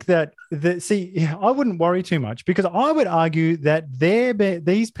think that I wouldn't worry too much, because I would argue that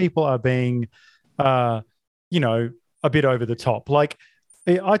these people are being, a bit over the top. Like,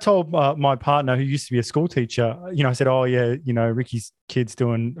 I told my partner, who used to be a school teacher, I said, "Oh yeah, Ricky's kid's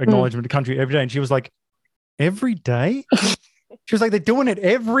doing acknowledgement of country every day," and she was like, "Every day?" She was like, "They're doing it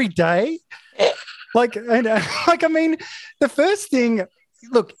every day." I mean, the first thing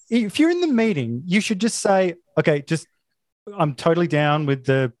look, if you're in the meeting, you should just say, okay, I'm totally down with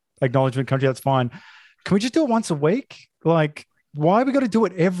the acknowledgement country. That's fine. Can we just do it once a week? Like, why have we got to do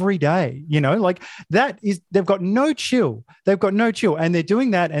it every day? Like they've got no chill. And they're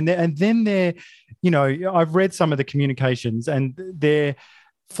doing that. And then they're, I've read some of the communications, and their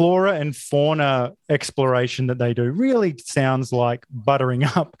flora and fauna exploration that they do really sounds like buttering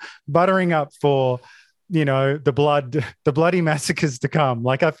up for, the bloody massacres to come.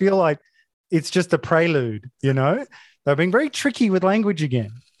 Like, I feel like it's just a prelude, They're being very tricky with language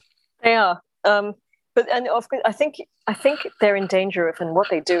again. They are. But of course, I think they're in danger of, and what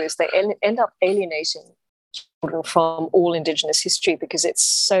they do is they end up alienating children from all Indigenous history, because it's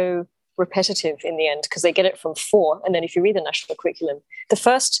so repetitive in the end, because they get it from 4. And then if you read the national curriculum, the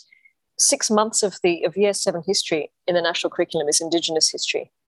first 6 months of year 7 history in the national curriculum is Indigenous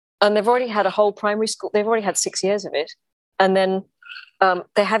history. And they've already had a whole primary school. They've already had 6 years of it. And then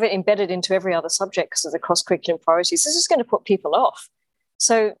they have it embedded into every other subject because of the cross-curriculum priorities. This is going to put people off.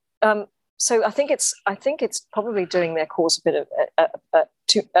 So I think it's probably doing their cause a bit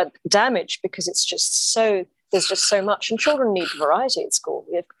of damage, because it's just there's just so much, and children need variety at school.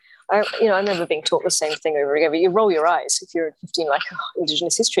 I remember being taught the same thing over and over. You roll your eyes if you're 15, like,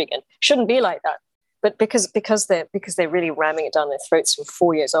 Indigenous history again. Shouldn't be like that. But because they're really ramming it down their throats from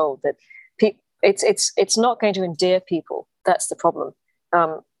 4 years old, that it's not going to endear people. That's the problem.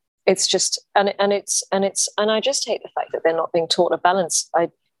 It's just and I just hate the fact that they're not being taught a balance.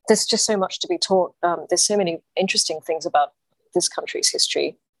 There's just so much to be taught. There's so many interesting things about this country's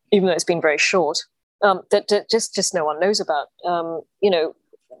history, even though it's been very short, that just no one knows about.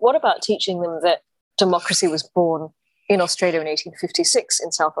 What about teaching them that democracy was born in Australia in 1856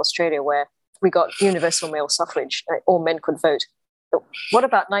 in South Australia, where we got universal male suffrage, all men could vote? What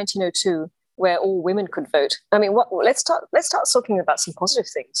about 1902, where all women could vote? I mean, let's start talking about some positive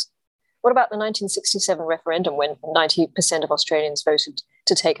things. What about the 1967 referendum, when 90% of Australians voted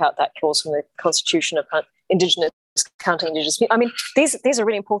to take out that clause from the Constitution of counting Indigenous people? I mean, these are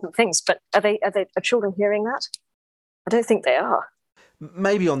really important things, but are children hearing that? I don't think they are.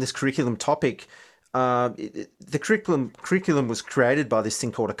 Maybe on this curriculum topic, the curriculum was created by this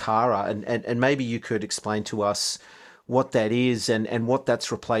thing called ACARA, and maybe you could explain to us what that is and what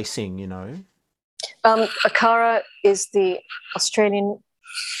that's replacing, ACARA is the Australian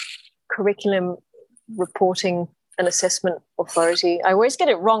Curriculum Reporting and Assessment Authority. I always get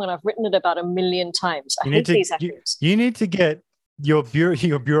it wrong, and I've written it about 1 million times. I hate these acronyms. You need to get your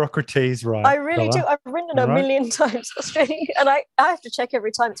bureaucraties right. I really do. I've written it a million times, Australian, and I have to check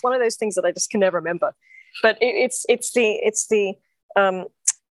every time. It's one of those things that I just can never remember. But it's the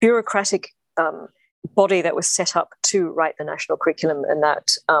bureaucratic body that was set up to write the national curriculum, and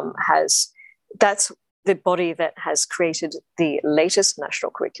that's the body that has created the latest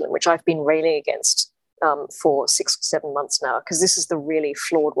national curriculum, which I've been railing against for 6 or 7 months now, because this is the really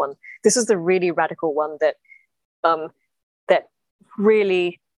flawed one. This is the really radical one that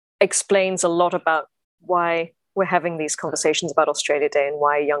really explains a lot about why we're having these conversations about Australia Day, and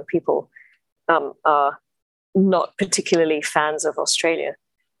why young people are not particularly fans of Australia.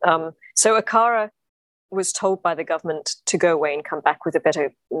 So ACARA was told by the government to go away and come back with a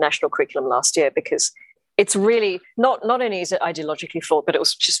better national curriculum last year, because it's really not only is it ideologically flawed, but it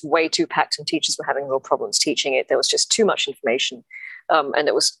was just way too packed, and teachers were having real problems teaching it. There was just too much information, and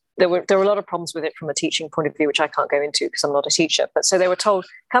there were a lot of problems with it from a teaching point of view, which I can't go into because I'm not a teacher. But so they were told,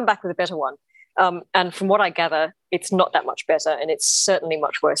 come back with a better one. And from what I gather, it's not that much better, and it's certainly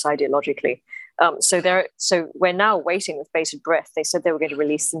much worse ideologically. So we're now waiting with bated breath. They said they were going to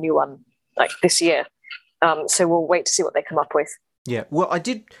release the new one like this year. So we'll wait to see what they come up with. Yeah, well, I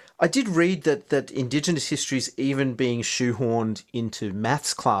did read that Indigenous history is even being shoehorned into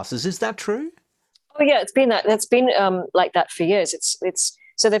maths classes. Is that true? Oh yeah, it's been that. That's been like that for years. It's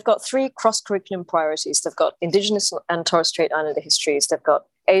so they've got 3 cross-curriculum priorities. They've got Indigenous and Torres Strait Islander histories. They've got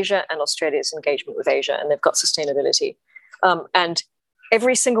Asia and Australia's engagement with Asia, and they've got sustainability. And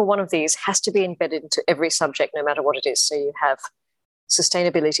every single one of these has to be embedded into every subject, no matter what it is. So you have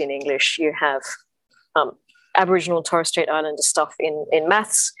sustainability in English. You have Aboriginal and Torres Strait Islander stuff in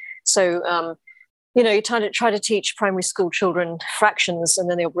maths. So, you try to teach primary school children fractions, and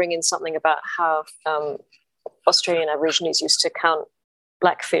then they'll bring in something about how Australian Aborigines used to count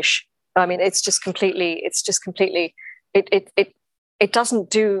blackfish. I mean, it doesn't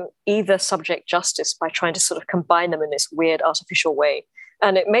do either subject justice by trying to sort of combine them in this weird artificial way.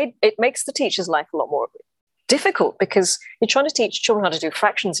 And it makes the teacher's life a lot more difficult, because you're trying to teach children how to do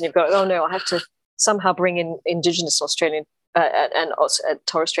fractions, and you've got, oh no, I have to somehow bring in Indigenous Australian and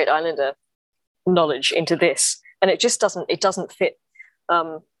Torres Strait Islander knowledge into this, and it just doesn't fit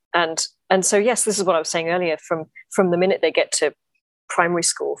And so yes, this is what I was saying earlier. From the minute they get to primary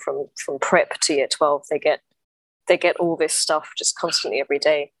school, from prep to year 12, they get all this stuff just constantly every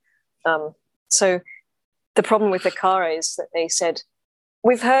day. So the problem with the CARA is that they said,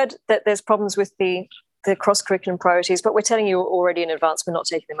 we've heard that there's problems with the cross-curriculum priorities, but we're telling you already in advance we're not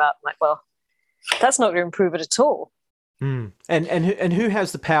taking them out. I'm like, well, that's not going to improve it at all. Mm. And who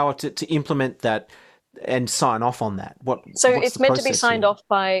has the power to implement that and sign off on that? So it's meant to be signed off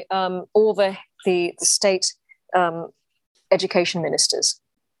by all the state education ministers.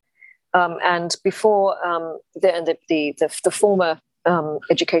 And before the former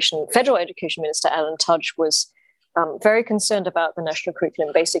federal education minister, Alan Tudge, was very concerned about the national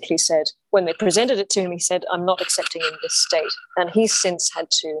curriculum, basically said, when they presented it to him, he said, I'm not accepting in this state. And he's since had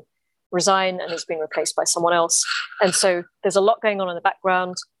to resign and he's been replaced by someone else. And so there's a lot going on in the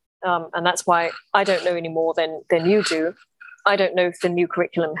background. And that's why I don't know any more than you do. I don't know if the new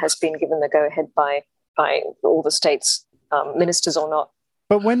curriculum has been given the go-ahead by all the states' ministers or not.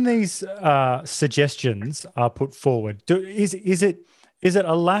 But when these suggestions are put forward, is it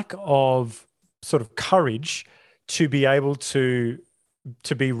a lack of sort of courage to be able to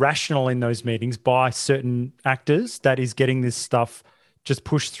be rational in those meetings by certain actors that is getting this stuff just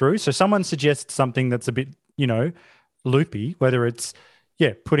pushed through? So someone suggests something that's a bit, loopy, whether it's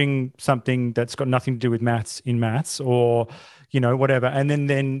putting something that's got nothing to do with maths in maths or, whatever. And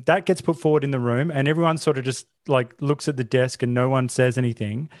then that gets put forward in the room and everyone sort of just like looks at the desk and no one says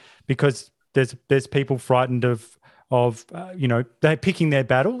anything because there's people frightened of they're picking their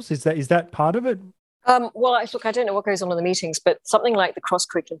battles. Is that part of it? Well, look, I don't know what goes on in the meetings, but something like the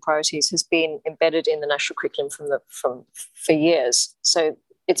cross-curriculum priorities has been embedded in the national curriculum for years. So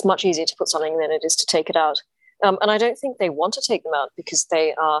it's much easier to put something than it is to take it out. And I don't think they want to take them out because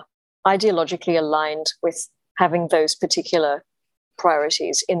they are ideologically aligned with having those particular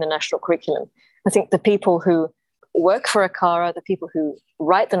priorities in the national curriculum. I think the people who work for ACARA, the people who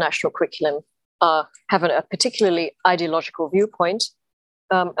write the national curriculum, have a particularly ideological viewpoint,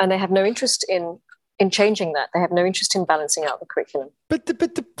 and they have no interest in changing that. They have no interest in balancing out the curriculum. But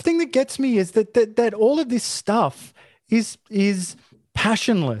the thing that gets me is that all of this stuff is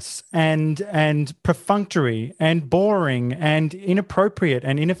passionless and perfunctory and boring and inappropriate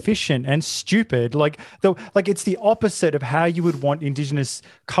and inefficient and stupid. Like it's the opposite of how you would want Indigenous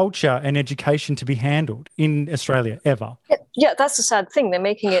culture and education to be handled in Australia ever. Yeah, that's the sad thing. They're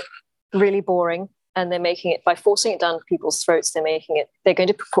making it really boring, and they're making it by forcing it down people's throats. They're going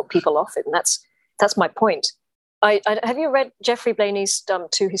to put people off it, and that's my point. Have you read Geoffrey Blaney's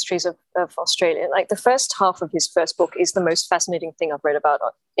Two Histories of Australia? Like the first half of his first book is the most fascinating thing I've read about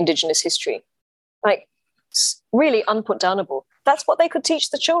Indigenous history. Like really unputdownable. That's what they could teach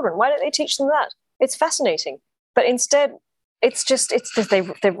the children. Why don't they teach them that? It's fascinating. But instead,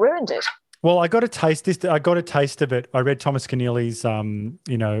 they've ruined it. Well, I got a taste of it. I read Thomas Keneally's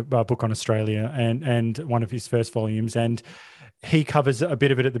book on Australia and one of his first volumes, and he covers a bit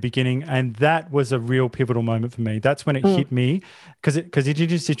of it at the beginning, and that was a real pivotal moment for me. That's when it hit me because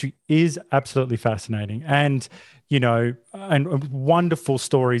Indigenous history is absolutely fascinating and, and wonderful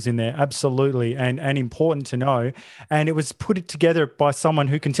stories in there, absolutely, and important to know. And it was put together by someone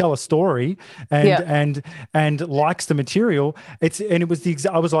who can tell a story and likes the material. It was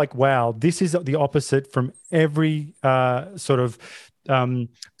I was like, wow, this is the opposite from every sort of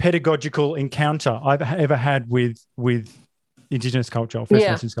pedagogical encounter I've ever had with Indigenous culture or First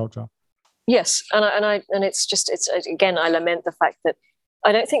Nations culture. Yes, and it's again, I lament the fact that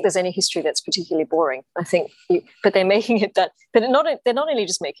I don't think there's any history that's particularly boring. I think, but they're making it that. But they're not only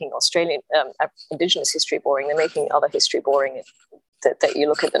just making Australian Indigenous history boring. They're making other history boring. That you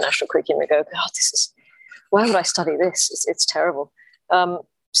look at the national curriculum and go, God, why would I study this? It's terrible.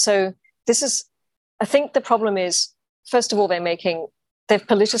 So this is, I think the problem is, first of all, they've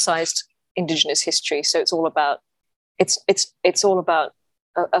politicized Indigenous history. So it's all about. It's all about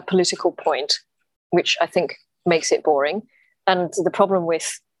a political point, which I think makes it boring. And the problem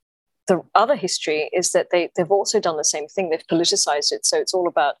with the other history is that they've also done the same thing. They've politicized it. So it's all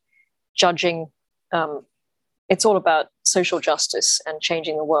about judging. It's all about social justice and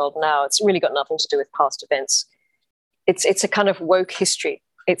changing the world now. It's really got nothing to do with past events. It's a kind of woke history.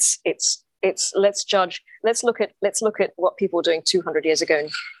 It's let's judge. Let's look at what people were doing 200 years ago.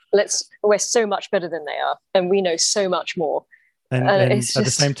 And we're so much better than they are, and we know so much more. And at the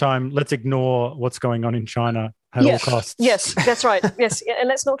same time, let's ignore what's going on in China at all costs. Yes, that's right. Yes, and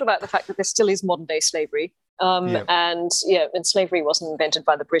let's not talk about the fact that there still is modern day slavery. And slavery wasn't invented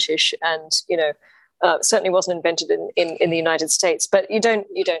by the British, and certainly wasn't invented in the United States. But you don't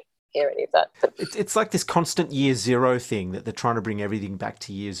hear any of that. But it's like this constant year zero thing that they're trying to bring everything back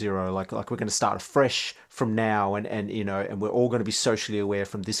to year zero. Like we're going to start afresh from now, and we're all going to be socially aware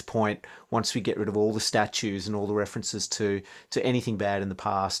from this point. Once we get rid of all the statues and all the references to anything bad in the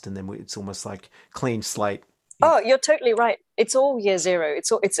past, and then it's almost like clean slate. Oh, you're totally right. It's all year zero.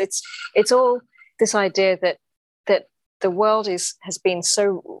 It's all this idea that the world has been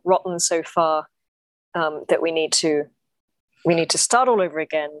so rotten so far that we need to start all over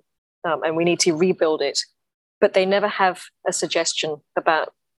again, and we need to rebuild it. But they never have a suggestion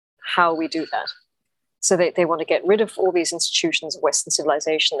about how we do that. So they want to get rid of all these institutions of Western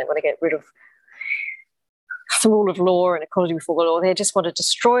civilization. They want to get rid of the rule of law and equality before the law. They just want to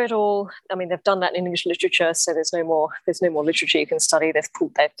destroy it all. I mean, they've done that in English literature, so there's no more literature you can study. They've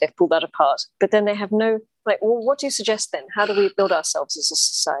pulled that apart. But then they have no, well, what do you suggest then? How do we build ourselves as a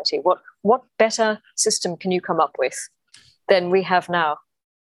society? What better system can you come up with than we have now?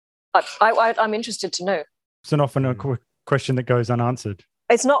 I'm interested to know. It's an often a question that goes unanswered.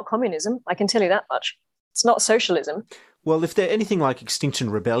 It's not communism, I can tell you that much. It's not socialism. Well, if they're anything like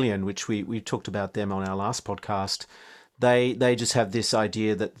Extinction Rebellion, which we talked about them on our last podcast, they just have this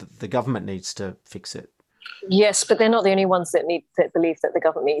idea that the government needs to fix it. Yes, but they're not the only ones that believe that the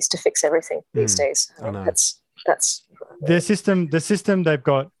government needs to fix everything these days. I know. That's the system they've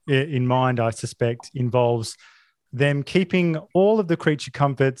got in mind, I suspect, involves them keeping all of the creature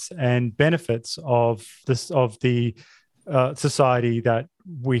comforts and benefits of the society that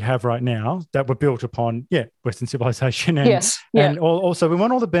we have right now, that were built upon Western civilization, and also we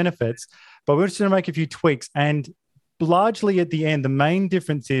want all the benefits, but we're just going to make a few tweaks, and largely at the end the main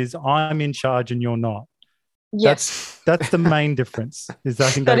difference is I'm in charge and you're not. Yes, that's the main difference. Is I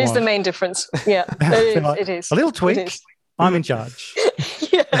think that is the main difference. Yeah, it is a little tweak. I'm in charge.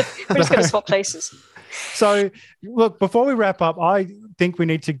 Yeah, we're just going to swap places. So, look, before we wrap up, I think we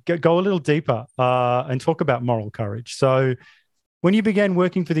need to go a little deeper and talk about moral courage. So, when you began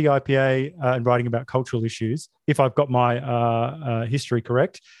working for the IPA and writing about cultural issues, if I've got my history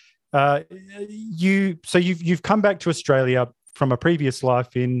correct, you've come back to Australia from a previous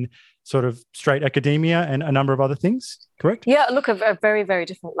life in sort of straight academia and a number of other things, correct? Yeah, look, a very, very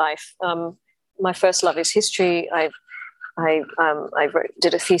different life. My first love is history. I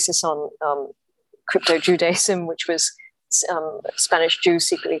did a thesis on crypto-Judaism, which was Spanish Jews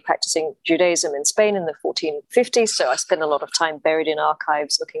secretly practicing Judaism in Spain in the 1450s. So I spent a lot of time buried in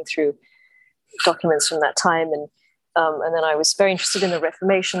archives looking through documents from that time. And then I was very interested in the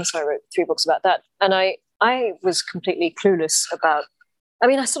Reformation, so I wrote 3 books about that. And I was completely clueless about,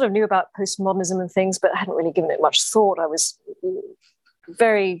 I sort of knew about postmodernism and things, but I hadn't really given it much thought. I was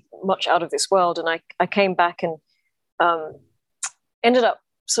very much out of this world. And I came back and ended up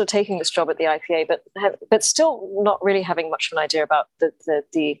sort of taking this job at the IPA, but still not really having much of an idea about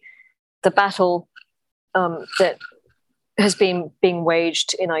the battle that has been being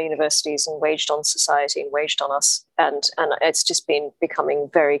waged in our universities and waged on society and waged on us, and it's just been becoming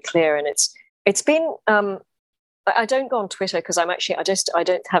very clear. And it's been I don't go on Twitter because I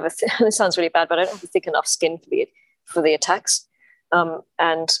don't have this sounds really bad, but I don't have a thick enough skin for the attacks,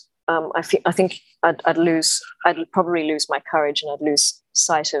 and I think I'd probably lose my courage, and I'd lose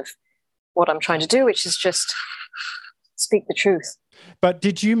sight of what I'm trying to do, which is just speak the truth. But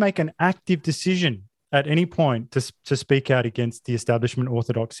did you make an active decision at any point to speak out against the establishment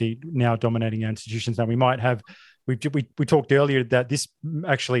orthodoxy now dominating our institutions? Now, we talked earlier that this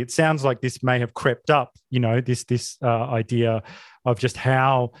actually, it sounds like this may have crept up, this idea of just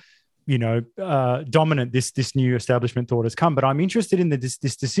how dominant this new establishment thought has come. But I'm interested in this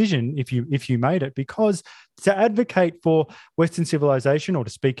decision, if you made it, because to advocate for Western civilization or to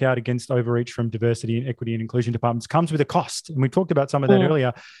speak out against overreach from diversity and equity and inclusion departments comes with a cost. And we talked about some of that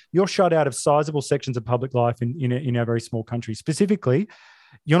earlier. You're shut out of sizable sections of public life in a very small country. Specifically,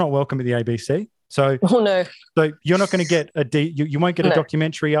 you're not welcome at the ABC. So, no. So you're not going to get you won't get a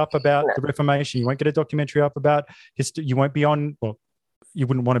documentary up about the Reformation. You won't get a documentary up about history. You won't be on, well, you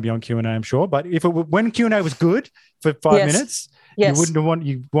wouldn't want to be on Q&A, I'm sure. But when Q&A was good for 5 minutes, you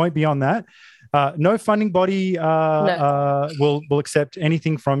won't be on that. No funding body will accept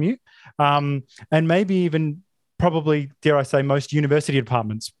anything from you. And maybe even probably, dare I say, most university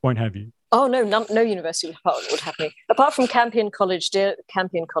departments won't have you. Oh, no university department would have me. Apart from Campion College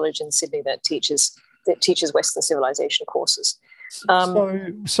in Sydney that teaches Western civilization courses.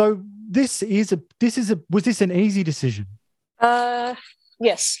 So was this an easy decision?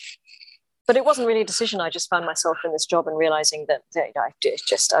 Yes, but it wasn't really a decision. I just found myself in this job and realizing that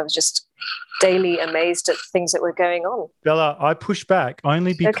I was just daily amazed at things that were going on. Bella, I push back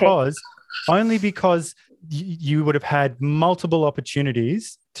only because you would have had multiple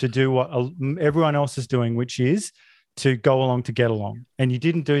opportunities to do what everyone else is doing, which is to go along to get along. And you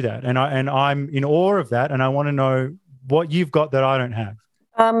didn't do that. And I'm in awe of that. And I want to know what you've got that I don't have.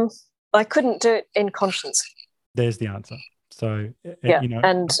 I couldn't do it in conscience. There's the answer. So, yeah,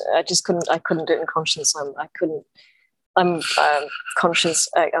 and I just couldn't. I couldn't do it in conscience. I'm conscious.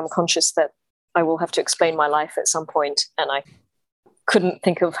 I'm conscious that I will have to explain my life at some point, and I couldn't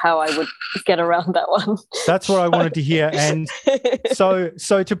think of how I would get around that one. That's what I wanted to hear. And so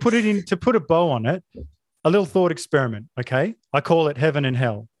to put a bow on it, a little thought experiment. Okay, I call it heaven and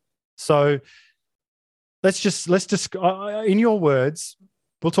hell. So let's just in your words,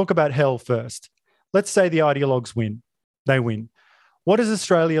 we'll talk about hell first. Let's say the ideologues win. They win. What does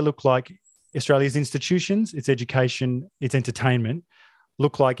Australia look like? Australia's institutions, its education, its entertainment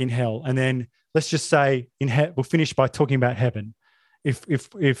look like in hell? And then let's just say we'll finish by talking about heaven. If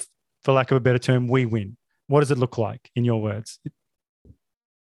for lack of a better term, we win. What does it look like in your words?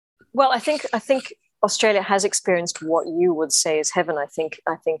 Well, I think Australia has experienced what you would say is heaven. I think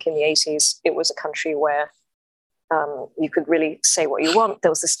in the 80s it was a country where you could really say what you want.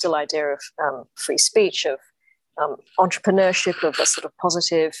 There was this still idea of free speech, of entrepreneurship, of a sort of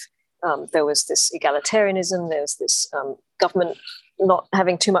positive. There was this egalitarianism. There was this government not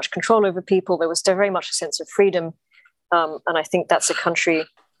having too much control over people. There was very much a sense of freedom. And I think that's a country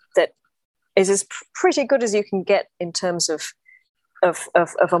that is as pretty good as you can get in terms of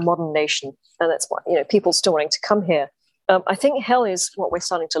a modern nation. And that's why, people still wanting to come here. I think hell is what we're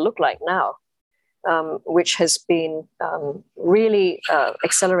starting to look like now, which has been really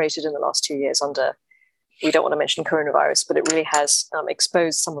accelerated in the last 2 years under, we don't want to mention coronavirus, but it really has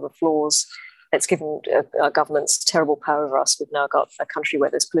exposed some of the flaws. It's given our governments terrible power over us. We've now got a country where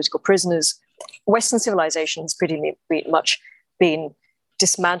there's political prisoners. Western civilization has pretty much been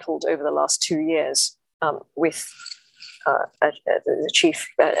dismantled over the last 2 years with the chief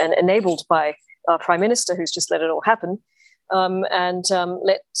and enabled by our prime minister, who's just let it all happen, and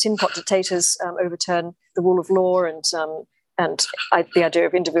let tin pot dictators overturn the rule of law and the idea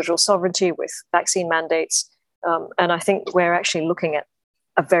of individual sovereignty with vaccine mandates. And I think we're actually looking at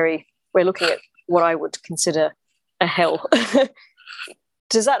what I would consider a hell.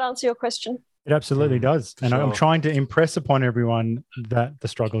 Does that answer your question? It absolutely does. And Sure. I'm trying to impress upon everyone that the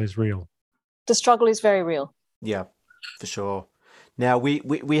struggle is real. The struggle is very real. Yeah, for sure. Now,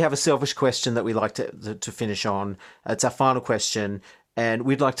 we have a selfish question that we like to finish on. It's our final question, and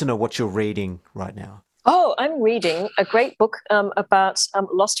we'd like to know what you're reading right now. Oh, I'm reading a great book about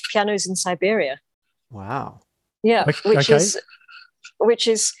lost pianos in Siberia. Wow. Yeah, Okay. which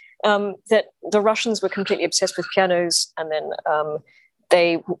is that the Russians were completely obsessed with pianos, and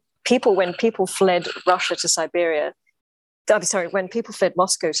then when people fled Russia to Siberia, when people fled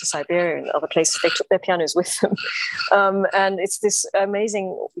Moscow to Siberia and other places, they took their pianos with them. And it's this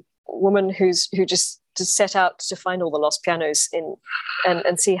amazing woman who just set out to find all the lost pianos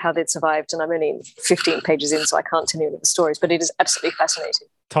and see how they'd survived. And I'm only 15 pages in, so I can't tell you any of the stories, but it is absolutely fascinating.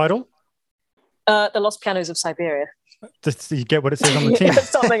 Title? The Lost Pianos of Siberia. You get what it says on the tin. Yeah,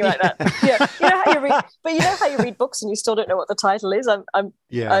 something like that. Yeah, you know how you read books and you still don't know what the title is. And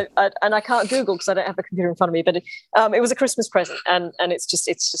I can't Google because I don't have a computer in front of me. But it was a Christmas present, and it's just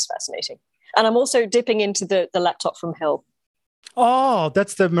fascinating. And I'm also dipping into the laptop from hell. Oh,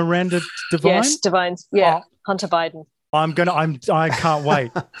 that's the Miranda Devine? Yes, Devine. Yeah, Hunter Biden. I can't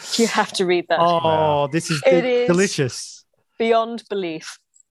wait. You have to read that. Oh, Wow. this is It is delicious. Beyond belief.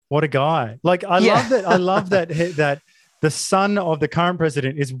 What a guy. Like, I love that the son of the current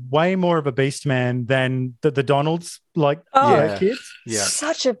president is way more of a beast man than the Donald's kids. Yeah.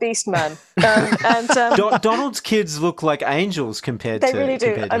 Such a beast man. Donald's kids look like angels compared to They really do.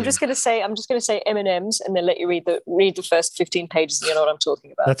 compared to I'm him. just going to say M&Ms and then let you read the first 15 pages and you know what I'm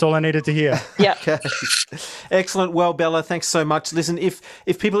talking about. That's all I needed to hear. Yeah. Okay. Excellent. Well, Bella, thanks so much. Listen, if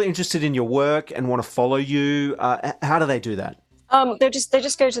people are interested in your work and want to follow you, how do they do that? They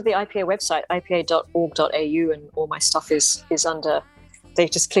just go to the IPA website, ipa.org.au, and all my stuff is under. They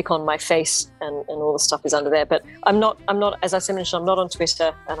just click on my face, and all the stuff is under there. But I'm not, as I mentioned, I'm not on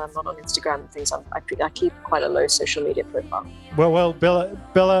Twitter and I'm not on Instagram and things. I keep quite a low social media profile. Well, Bella,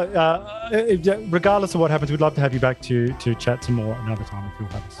 regardless of what happens, we'd love to have you back to chat some more another time if you'll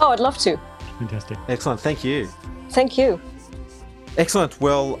have us. Oh, I'd love to. Fantastic. Excellent. Thank you. Thank you. Excellent.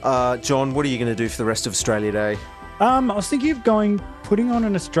 Well, John, what are you going to do for the rest of Australia Day? I was thinking of putting on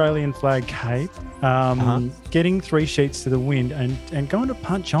an Australian flag cape, getting 3 sheets to the wind and going to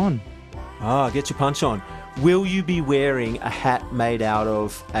punch on. Get your punch on. Will you be wearing a hat made out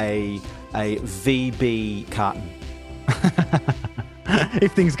of a VB carton?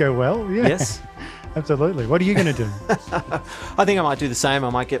 If things go well, yeah. Yes? Absolutely. What are you going to do? I think I might do the same. I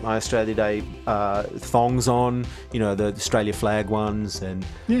might get my Australia Day thongs on, the Australia flag ones, and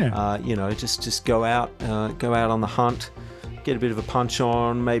just go out on the hunt, get a bit of a punch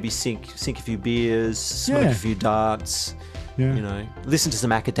on, maybe sink a few beers, smoke a few darts, listen to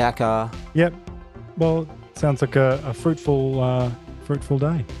some Akadaka. Yep. Well, sounds like a fruitful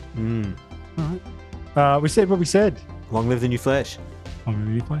day. Mm. All right. We said what we said. Long live the new flesh. Long live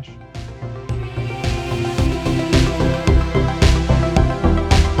the new flesh.